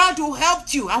 The God who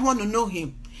helped you, I want to know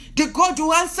him. The God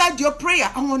who answered your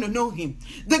prayer, I want to know him.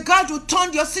 The God who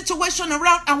turned your situation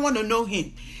around, I want to know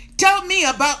him. Tell me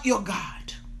about your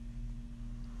God.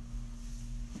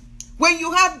 When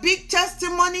you have big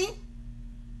testimony,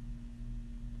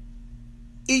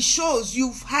 it shows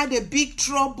you've had a big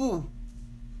trouble.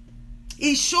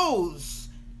 It shows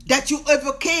that you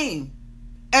overcame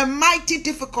a mighty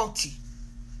difficulty.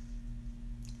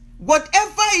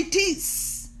 Whatever it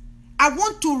is, I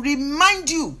want to remind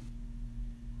you,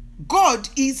 God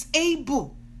is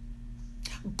able.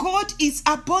 God is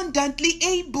abundantly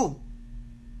able.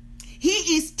 He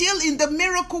is still in the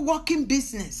miracle working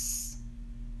business.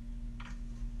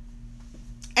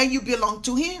 And you belong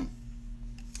to him.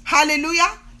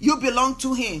 Hallelujah. You belong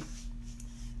to him.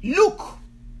 Luke,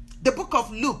 the book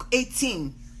of Luke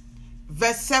 18,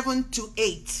 verse 7 to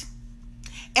 8.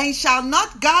 And shall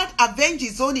not God avenge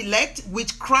his own elect,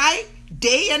 which cry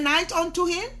day and night unto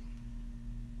him?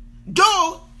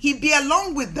 Though he be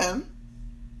along with them,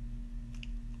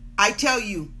 I tell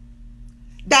you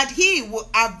that he will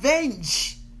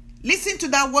avenge. Listen to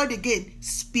that word again,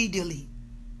 speedily.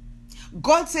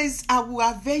 God says, I will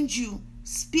avenge you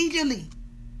speedily.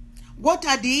 What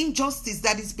are the injustice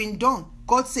that is being done?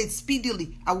 God said,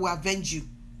 speedily, I will avenge you.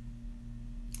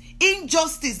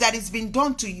 Injustice that is being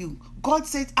done to you, God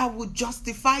said, I will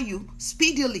justify you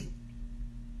speedily.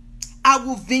 I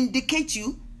will vindicate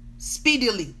you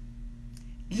speedily.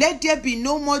 Let there be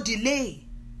no more delay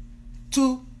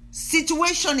to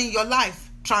situation in your life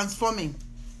transforming.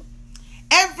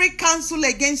 Every counsel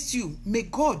against you, may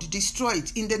God destroy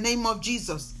it in the name of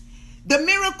Jesus. The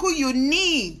miracle you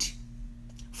need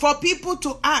for people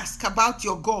to ask about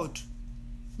your God,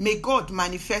 may God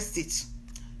manifest it.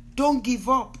 Don't give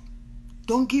up.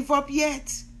 Don't give up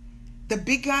yet. The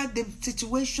bigger the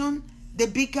situation, the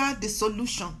bigger the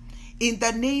solution. In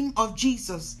the name of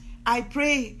Jesus, I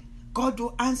pray God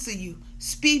will answer you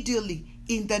speedily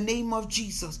in the name of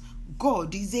Jesus.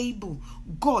 God is able.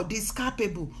 God is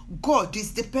capable. God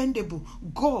is dependable.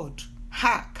 God.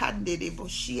 Ha kanderebo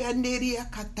shianderia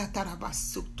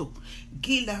katatarabasuto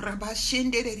gila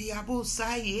rabashenderia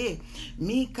bosaye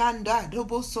mikanda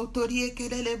dobo sotorie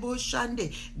kelelebo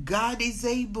shande. God is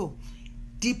able,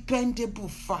 dependable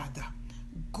Father.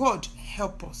 God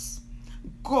help us.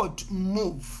 God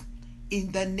move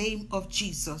in the name of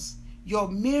Jesus. Your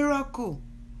miracle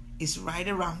is right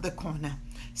around the corner.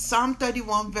 Psalm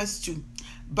 31 verse 2.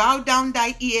 Bow down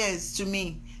thy ears to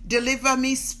me. Deliver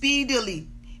me speedily.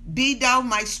 Be thou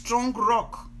my strong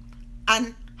rock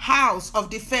and house of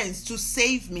defense to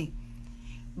save me.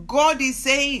 God is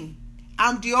saying,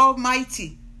 I'm the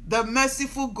Almighty, the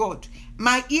merciful God.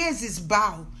 My ears is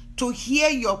bowed to hear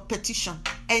your petition,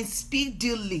 and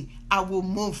speedily I will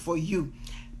move for you.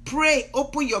 Pray,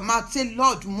 open your mouth, say,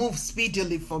 Lord, move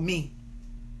speedily for me.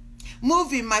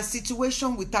 Move in my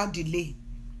situation without delay.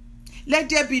 Let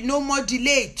there be no more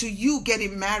delay to you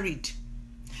getting married.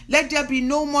 Let there be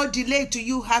no more delay to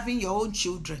you having your own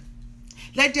children.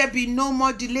 Let there be no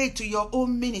more delay to your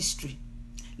own ministry.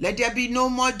 Let there be no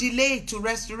more delay to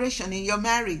restoration in your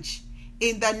marriage.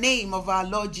 In the name of our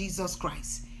Lord Jesus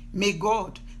Christ, may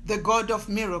God, the God of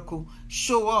miracle,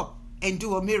 show up and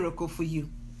do a miracle for you.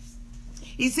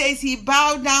 He says, he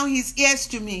bowed down his ears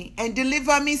to me and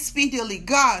deliver me speedily.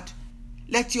 God,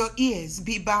 let your ears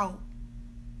be bowed.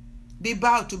 Be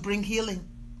bowed to bring healing.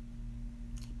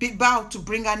 Be bowed to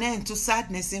bring an end to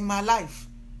sadness in my life.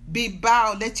 Be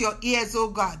bowed. Let your ears, oh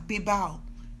God, be bowed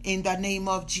in the name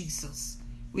of Jesus.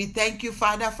 We thank you,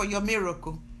 Father, for your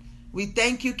miracle. We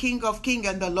thank you, King of Kings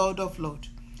and the Lord of Lords,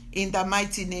 in the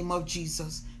mighty name of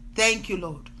Jesus. Thank you,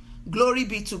 Lord. Glory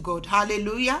be to God.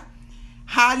 Hallelujah.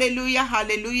 Hallelujah,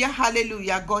 hallelujah,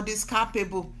 hallelujah. God is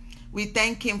capable. We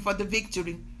thank him for the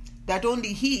victory that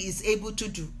only he is able to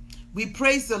do. We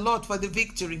praise the Lord for the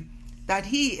victory that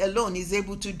he alone is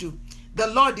able to do. The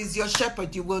Lord is your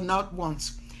shepherd, you will not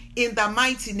want. In the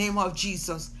mighty name of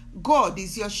Jesus, God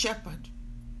is your shepherd.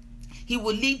 He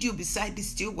will lead you beside the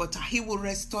still water. He will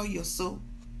restore your soul.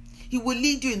 He will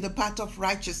lead you in the path of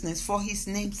righteousness for his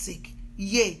name's sake.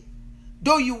 Yea,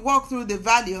 though you walk through the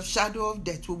valley of shadow of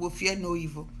death, we will fear no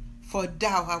evil. For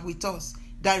thou art with us.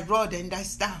 Thy rod and thy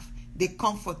staff, they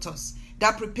comfort us.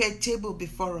 Thou prepare a table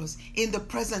before us in the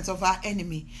presence of our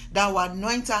enemy. Thou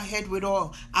anoint our head with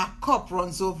oil. Our cup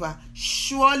runs over.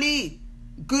 Surely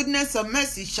goodness and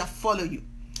mercy shall follow you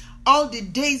all the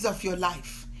days of your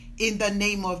life, in the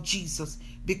name of Jesus.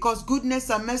 Because goodness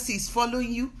and mercy is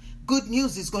following you, good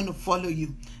news is going to follow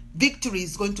you. Victory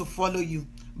is going to follow you.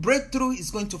 Breakthrough is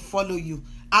going to follow you.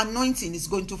 Anointing is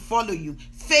going to follow you.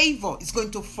 Favor is going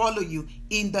to follow you,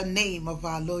 in the name of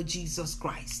our Lord Jesus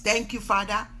Christ. Thank you,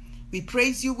 Father. We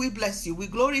praise you, we bless you, we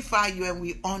glorify you, and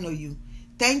we honor you.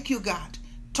 Thank you, God.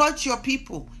 Touch your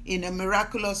people in a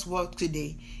miraculous work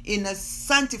today, in a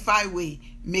sanctified way.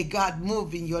 May God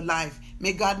move in your life.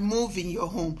 May God move in your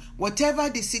home. Whatever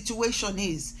the situation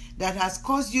is that has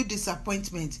caused you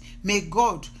disappointment, may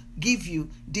God give you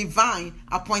divine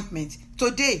appointment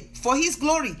today for his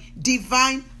glory.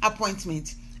 Divine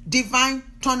appointment, divine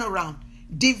turnaround,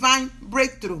 divine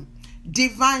breakthrough,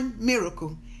 divine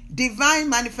miracle, divine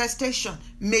manifestation.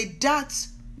 May that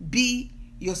be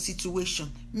your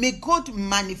situation. May God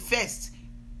manifest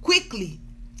quickly,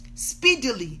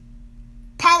 speedily,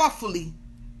 powerfully,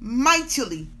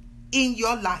 mightily in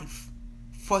your life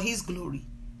for his glory.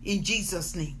 In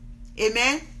Jesus' name.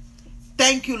 Amen.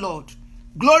 Thank you, Lord.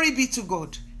 Glory be to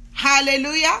God.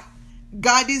 Hallelujah.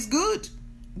 God is good.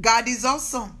 God is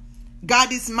awesome.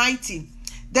 God is mighty.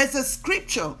 There's a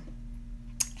scripture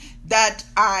that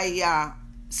I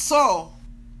saw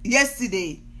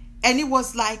yesterday, and it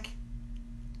was like,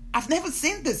 I've never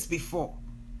seen this before.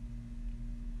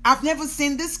 I've never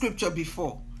seen this scripture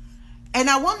before. And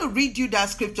I want to read you that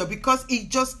scripture because it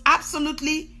just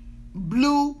absolutely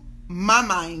blew my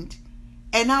mind.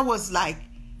 And I was like,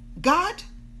 God,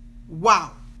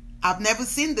 wow, I've never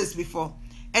seen this before.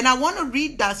 And I want to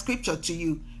read that scripture to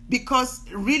you because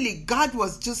really God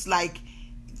was just like,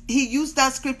 he used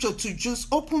that scripture to just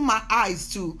open my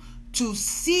eyes to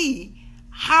see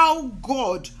how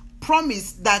God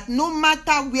promised that no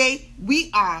matter where we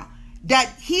are,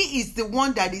 that he is the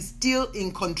one that is still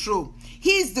in control.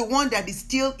 He is the one that is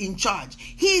still in charge.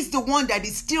 He is the one that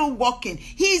is still working.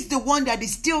 He is the one that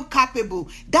is still capable.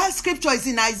 That scripture is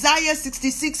in Isaiah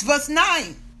 66 verse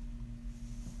 9.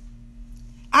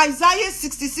 Isaiah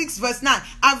 66 verse 9.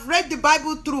 I've read the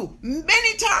Bible through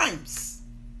many times.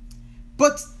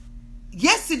 But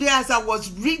yesterday as I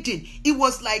was reading, it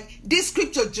was like this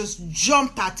scripture just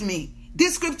jumped at me.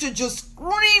 This scripture just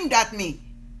screamed at me.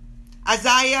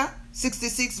 Isaiah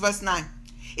 66 verse 9.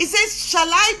 It says, shall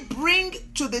I bring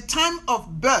to the time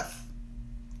of birth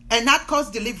and not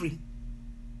cause delivery?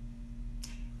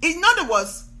 In other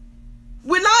words,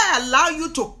 will I allow you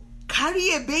to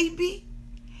carry a baby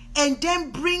and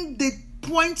then bring the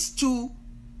point to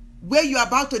where you're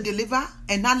about to deliver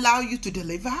and not allow you to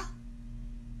deliver?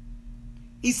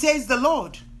 He says the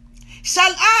Lord,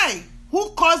 shall I, who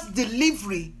caused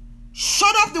delivery,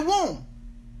 shut up the womb?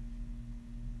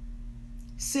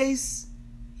 Says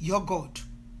your God.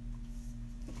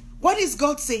 What is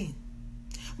God saying?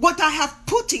 What I have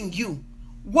put in you,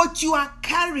 what you are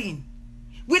carrying,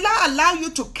 will I allow you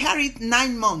to carry it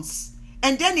 9 months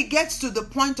and then it gets to the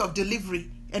point of delivery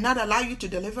and not allow you to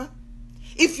deliver?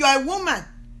 If you are a woman,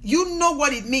 you know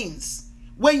what it means.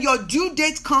 When your due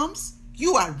date comes,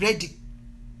 you are ready.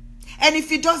 And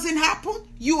if it doesn't happen,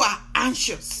 you are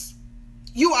anxious.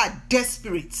 You are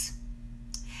desperate.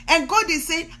 And God is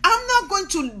saying, I'm not going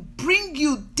to bring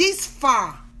you this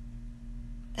far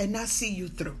and not see you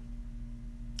through.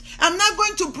 I'm not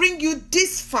going to bring you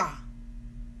this far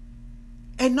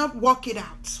and not work it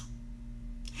out.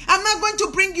 I'm not going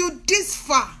to bring you this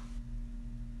far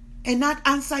and not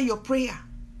answer your prayer.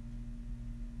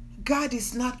 God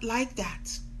is not like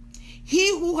that. He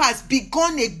who has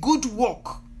begun a good work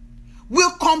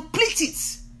will complete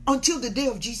it until the day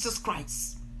of Jesus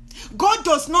Christ. God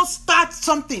does not start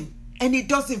something and he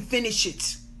doesn't finish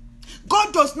it.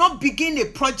 God does not begin a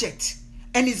project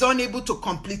and is unable to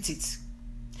complete it.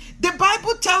 The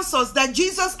Bible tells us that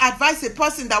Jesus advised a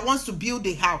person that wants to build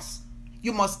a house,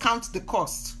 you must count the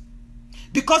cost.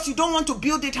 Because you don't want to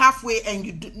build it halfway and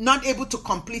you're not able to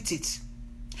complete it.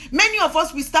 Many of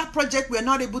us, we start project, we're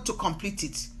not able to complete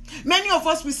it. Many of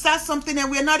us, we start something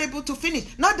and we're not able to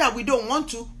finish. Not that we don't want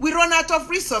to, we run out of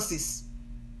resources.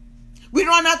 We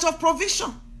run out of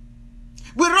provision.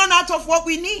 We run out of what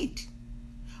we need.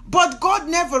 But God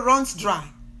never runs dry.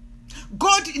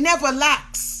 God never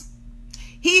lacks.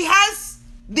 He has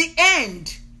the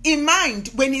end in mind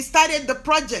when he started the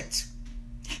project.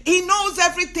 He knows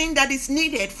everything that is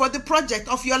needed for the project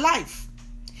of your life.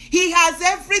 He has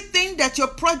everything that your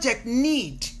project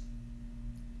needs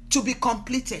to be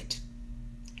completed.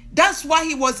 That's why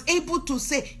he was able to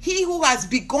say, he who has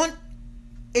begun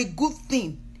a good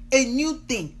thing, a new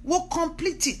thing, will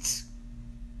complete it.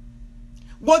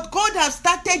 What God has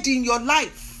started in your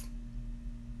life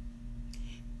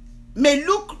may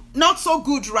look not so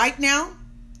good right now,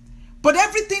 but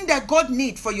everything that God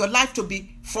needs for your life to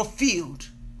be fulfilled,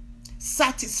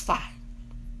 satisfied,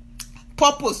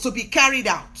 purpose to be carried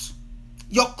out,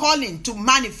 your calling to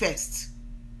manifest,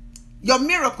 your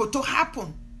miracle to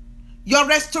happen, your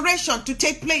restoration to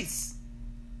take place,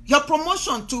 your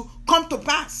promotion to come to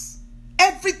pass.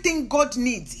 Everything God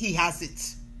needs, he has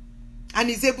it. And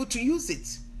he's able to use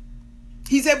it.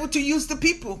 He's able to use the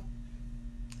people.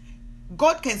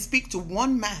 God can speak to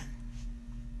one man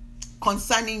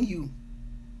concerning you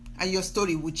and your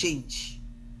story will change.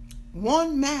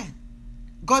 One man,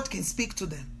 God can speak to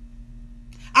them.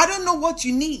 I don't know what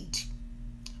you need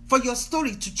for your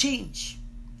story to change.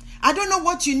 I don't know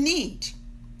what you need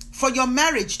for your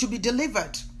marriage to be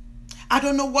delivered. I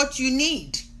don't know what you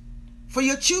need for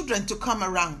your children to come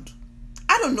around.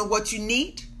 I don't know what you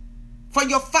need for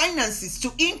your finances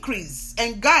to increase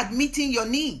and God meeting your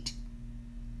need.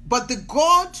 But the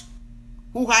God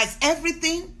who has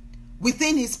everything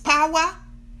within his power,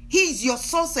 he is your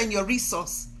source and your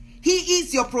resource. He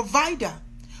is your provider.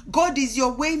 God is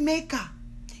your way maker.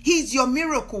 He is your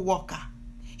miracle worker.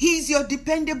 He is your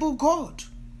dependable God.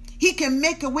 He can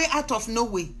make a way out of no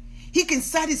way. He can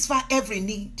satisfy every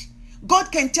need.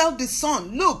 God can tell the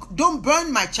sun, look, don't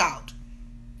burn my child.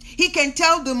 He can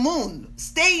tell the moon,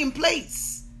 stay in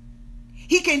place.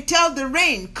 He can tell the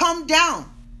rain, come down.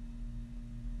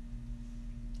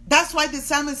 That's why the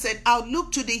psalmist said, I'll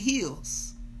look to the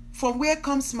hills. From where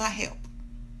comes my help?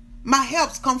 My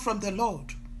helps come from the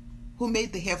Lord, who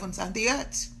made the heavens and the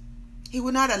earth. He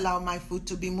will not allow my foot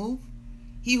to be moved.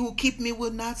 He who keep me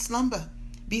will not slumber.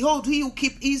 Behold, he who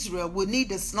keep Israel will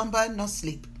neither slumber nor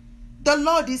sleep. The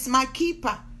Lord is my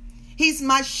keeper. He's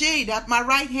my shade at my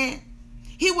right hand.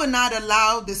 He will not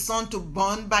allow the sun to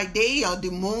burn by day or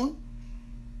the moon.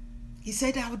 He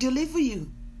said, I'll deliver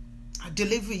you. I'll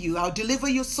deliver you. I'll deliver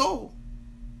your soul.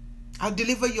 I'll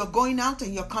deliver your going out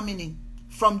and your coming in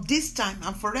from this time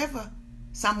and forever.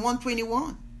 Psalm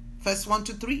 121, verse 1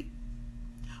 to 3.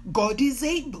 God is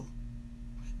able.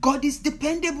 God is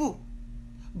dependable.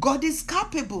 God is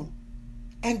capable.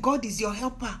 And God is your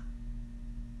helper.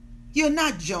 You're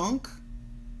not junk.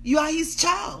 You are his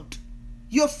child.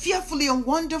 You're fearfully and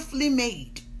wonderfully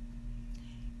made.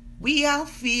 We are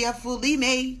fearfully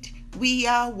made. We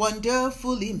are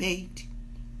wonderfully made.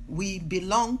 We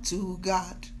belong to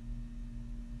God.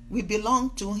 We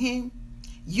belong to him.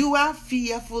 You are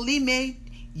fearfully made.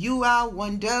 You are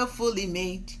wonderfully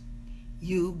made.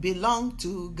 You belong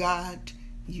to God.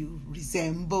 You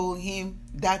resemble him.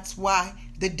 That's why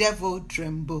the devil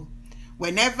trembles.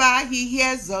 Whenever he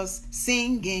hears us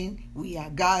singing, we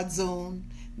are God's own,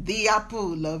 the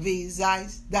apple of his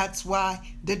eyes. That's why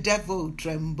the devil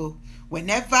trembles.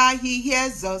 Whenever he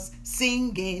hears us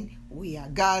singing, we are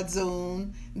God's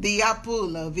own, the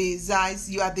apple of his eyes.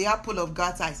 You are the apple of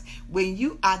God's eyes. When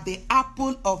you are the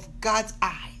apple of God's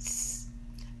eyes,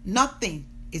 nothing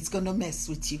is going to mess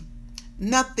with you.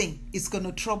 Nothing is going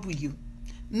to trouble you.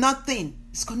 nothing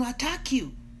is going to attack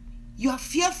you. You are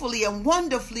fearfully and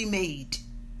wonderfully made.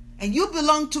 And you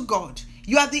belong to God.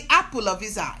 You are the apple of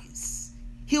his eyes.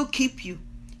 He'll keep you.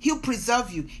 He'll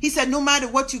preserve you. He said, no matter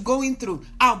what you're going through,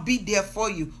 I'll be there for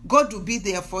you. God will be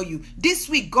there for you. This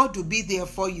week, God will be there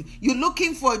for you. You're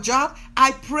looking for a job?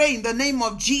 I pray in the name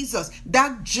of Jesus,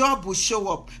 that job will show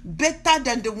up better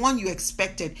than the one you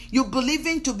expected. You're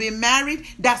believing to be married?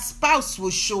 That spouse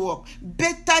will show up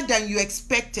better than you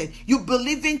expected. You're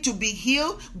believing to be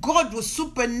healed? God will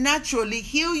supernaturally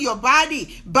heal your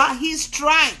body by his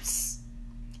stripes.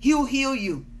 He'll heal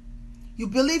you. You're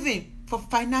believing for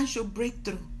financial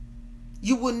breakthrough.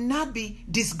 You will not be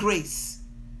disgraced.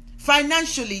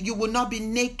 Financially, you will not be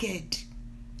naked.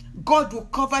 God will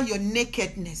cover your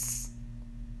nakedness.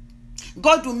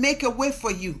 God will make a way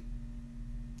for you.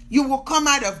 You will come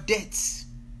out of debt.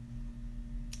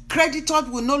 Creditors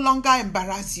will no longer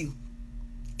embarrass you.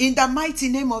 In the mighty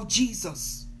name of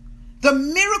Jesus. The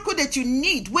miracle that you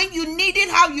need, when you need it,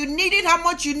 how you need it, how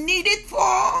much you need it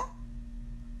for,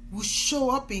 will show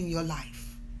up in your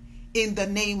life. In the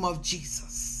name of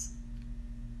Jesus.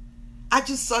 I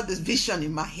just saw this vision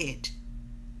in my head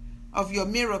of your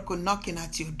miracle knocking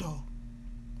at your door.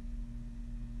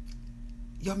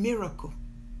 Your miracle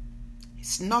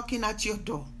is knocking at your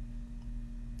door.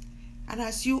 And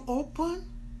as you open,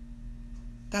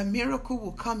 that miracle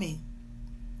will come in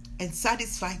and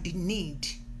satisfy the need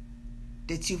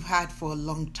that you've had for a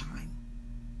long time.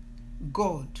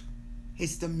 God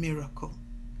is the miracle.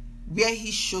 Where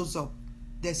he shows up,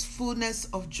 there's fullness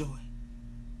of joy.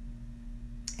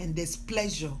 And there's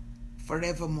pleasure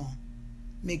forevermore.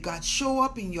 May God show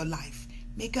up in your life.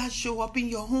 May God show up in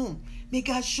your home. May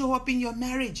God show up in your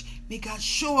marriage. May God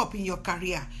show up in your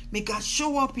career. May God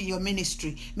show up in your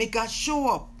ministry. May God show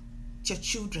up to your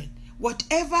children.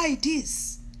 Whatever it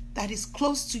is that is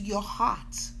close to your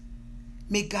heart,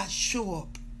 may God show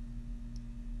up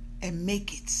and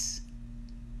make it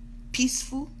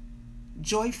peaceful,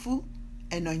 joyful,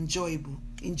 and enjoyable.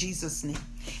 In Jesus' name.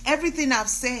 Everything I've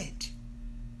said,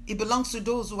 it belongs to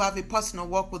those who have a personal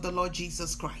walk with the Lord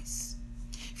Jesus Christ.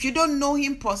 If you don't know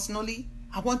him personally,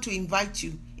 I want to invite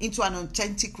you into an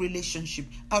authentic relationship,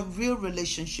 a real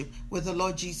relationship with the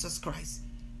Lord Jesus Christ.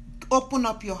 Open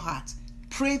up your heart.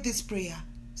 Pray this prayer.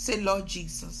 Say, Lord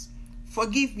Jesus,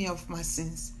 forgive me of my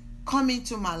sins. Come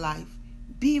into my life.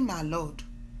 Be my Lord.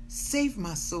 Save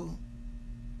my soul.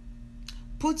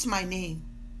 Put my name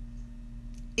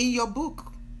in your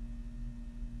book.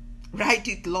 Write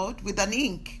it, Lord, with an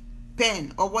ink,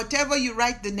 pen, or whatever you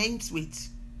write the names with,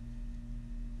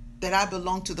 that I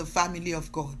belong to the family of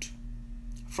God.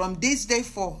 From this day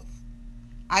forth,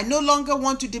 I no longer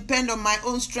want to depend on my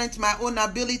own strength, my own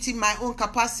ability, my own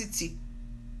capacity.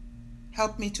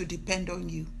 Help me to depend on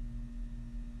you.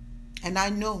 And I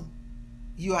know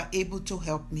you are able to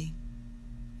help me.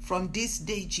 From this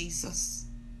day, Jesus,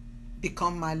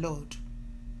 become my Lord.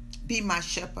 Be my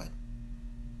shepherd,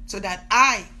 so that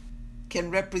I can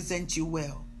represent you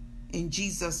well. In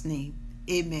Jesus' name,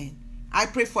 amen. I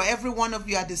pray for every one of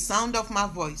you at the sound of my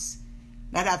voice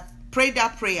that have prayed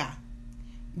that prayer.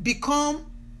 Become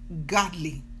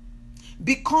godly.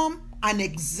 Become an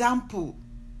example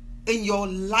in your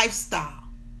lifestyle.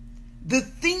 The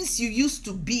things you used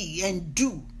to be and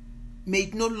do may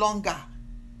no longer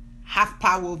have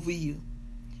power over you.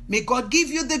 May God give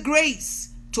you the grace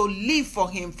to live for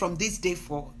him from this day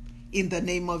forth. In the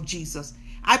name of Jesus.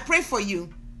 I pray for you.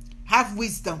 Have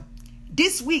wisdom.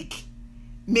 This week,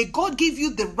 may God give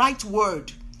you the right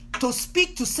word to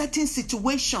speak to certain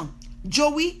situation.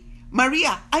 Joey,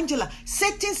 Maria, Angela,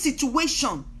 certain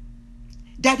situation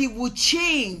that it will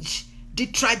change the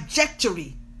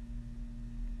trajectory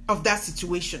of that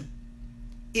situation.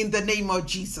 In the name of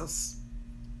Jesus.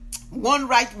 One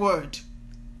right word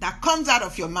that comes out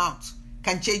of your mouth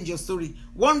can change your story.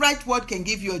 One right word can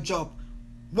give you a job.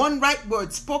 One right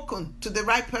word spoken to the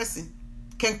right person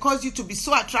can cause you to be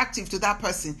so attractive to that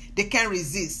person, they can't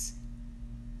resist.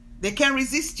 They can't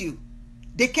resist you.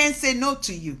 They can't say no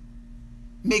to you.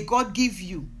 May God give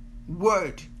you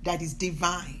word that is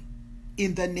divine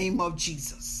in the name of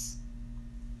Jesus.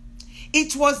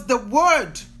 It was the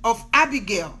word of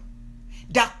Abigail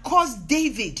that caused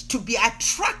David to be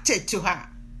attracted to her,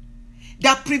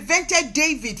 that prevented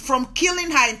David from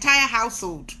killing her entire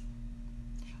household.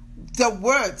 The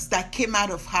words that came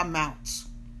out of her mouth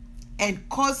and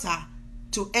caused her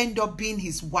to end up being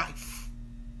his wife.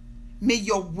 May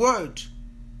your word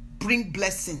bring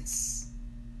blessings,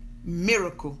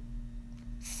 miracle,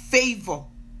 favor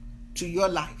to your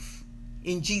life.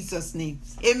 In Jesus' name.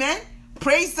 Amen.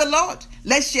 Praise the Lord.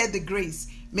 Let's share the grace.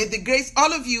 May the grace,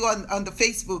 all of you on the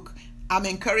Facebook, I'm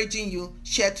encouraging you,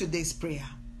 share today's prayer.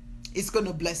 It's going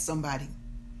to bless somebody.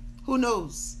 Who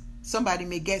knows? Somebody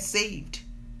may get saved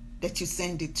that you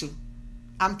send it to.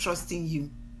 I'm trusting you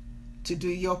to do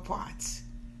your part.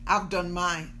 I've done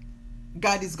mine.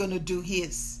 God is going to do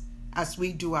his as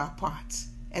we do our part.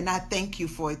 And I thank you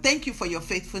for it. Thank you for your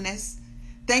faithfulness.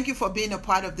 Thank you for being a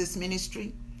part of this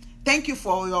ministry. Thank you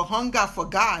for your hunger for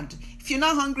God. If you're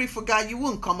not hungry for God, you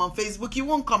won't come on Facebook. You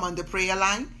won't come on the prayer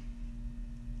line.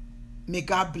 May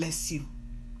God bless you.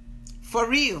 For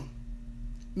real.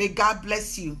 May God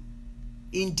bless you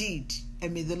indeed.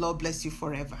 And may the Lord bless you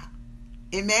forever.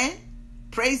 Amen.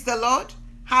 Praise the Lord.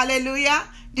 Hallelujah.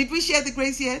 Did we share the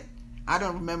grace yet? I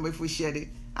don't remember if we shared it.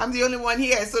 I'm the only one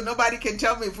here, so nobody can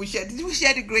tell me if we shared it. Did we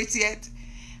share the grace yet?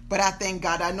 But I thank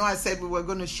God. I know I said we were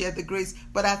going to share the grace,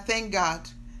 but I thank God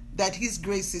that his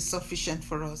grace is sufficient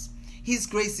for us. His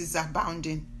grace is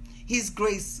abounding. His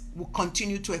grace will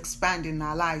continue to expand in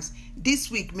our lives. This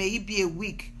week, may it be a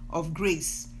week of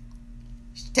grace.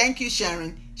 Thank you,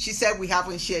 Sharon. She said we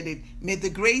haven't shared it. May the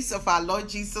grace of our Lord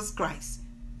Jesus Christ,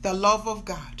 the love of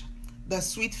God, the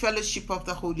sweet fellowship of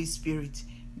the Holy Spirit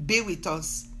be with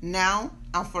us now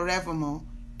and forevermore.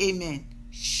 Amen.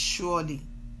 Surely,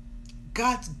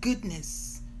 God's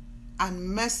goodness and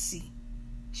mercy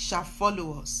shall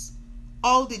follow us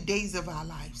all the days of our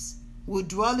lives. We'll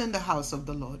dwell in the house of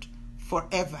the Lord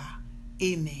forever.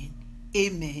 Amen.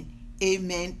 Amen.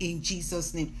 Amen. In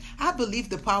Jesus' name. I believe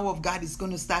the power of God is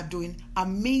going to start doing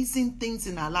amazing things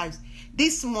in our lives.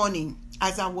 This morning,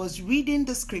 as I was reading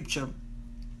the scripture,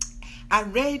 I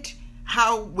read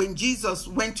how when Jesus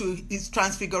went to his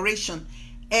transfiguration,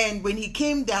 and when he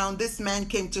came down, this man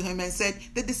came to him and said,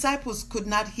 the disciples could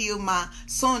not heal my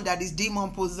son that is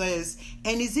demon possessed.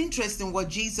 And it's interesting what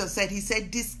Jesus said. He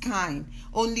said, this kind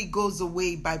only goes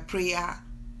away by prayer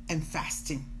and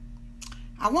fasting.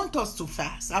 I want us to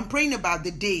fast. I'm praying about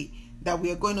the day that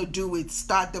we are going to do it,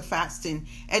 start the fasting.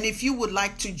 And if you would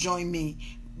like to join me,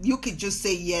 you could just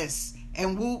say yes,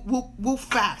 and we'll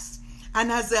fast.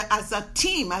 And as a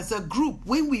team, as a group,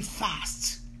 when we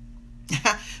fast,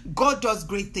 God does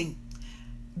great things.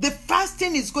 The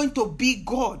fasting is going to be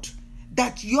God,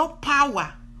 that your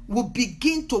power will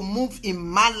begin to move in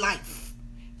my life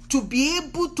to be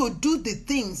able to do the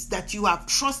things that you have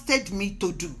trusted me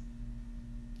to do.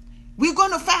 We're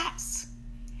going to fast.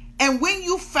 And when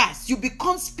you fast, you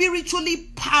become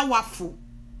spiritually powerful.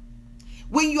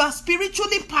 When you are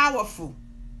spiritually powerful,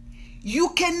 you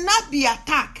cannot be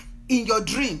attacked in your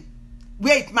dream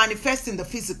where it manifests in the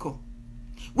physical.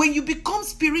 When you become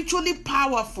spiritually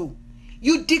powerful,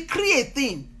 you decree a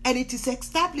thing and it is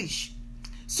established.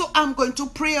 So I'm going to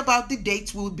pray about the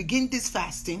dates. We'll begin this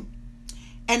fasting.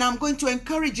 And I'm going to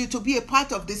encourage you to be a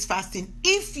part of this fasting.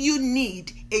 If you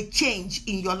need a change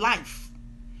in your life,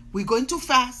 we're going to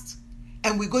fast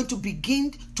and we're going to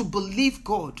begin to believe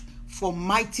God for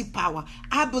mighty power.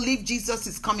 I believe Jesus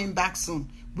is coming back soon.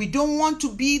 We don't want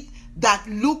to be that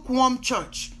lukewarm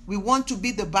church. We want to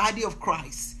be the body of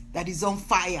Christ that is on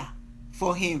fire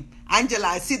for him. Angela,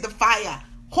 I see the fire.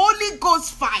 Holy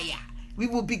Ghost fire. We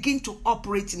will begin to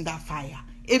operate in that fire.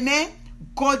 Amen.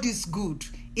 God is good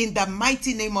in the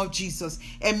mighty name of Jesus.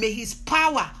 And may his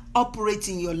power operate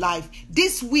in your life.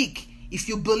 This week, if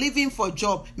you believe in for a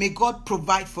job, may God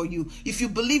provide for you. If you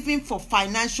believe in for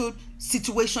financial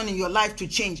situation in your life to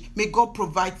change, may God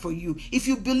provide for you. If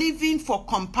you believe in for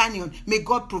companion, may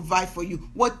God provide for you.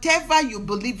 Whatever you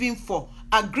believe in for,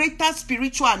 a greater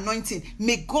spiritual anointing,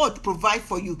 may God provide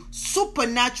for you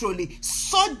supernaturally,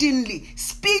 suddenly,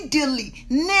 speedily,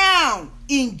 now,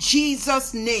 in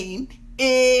Jesus' name.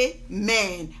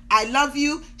 Amen. I love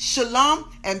you. Shalom.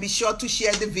 And be sure to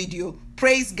share the video.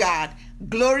 Praise God.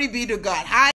 Glory be to God. Hi.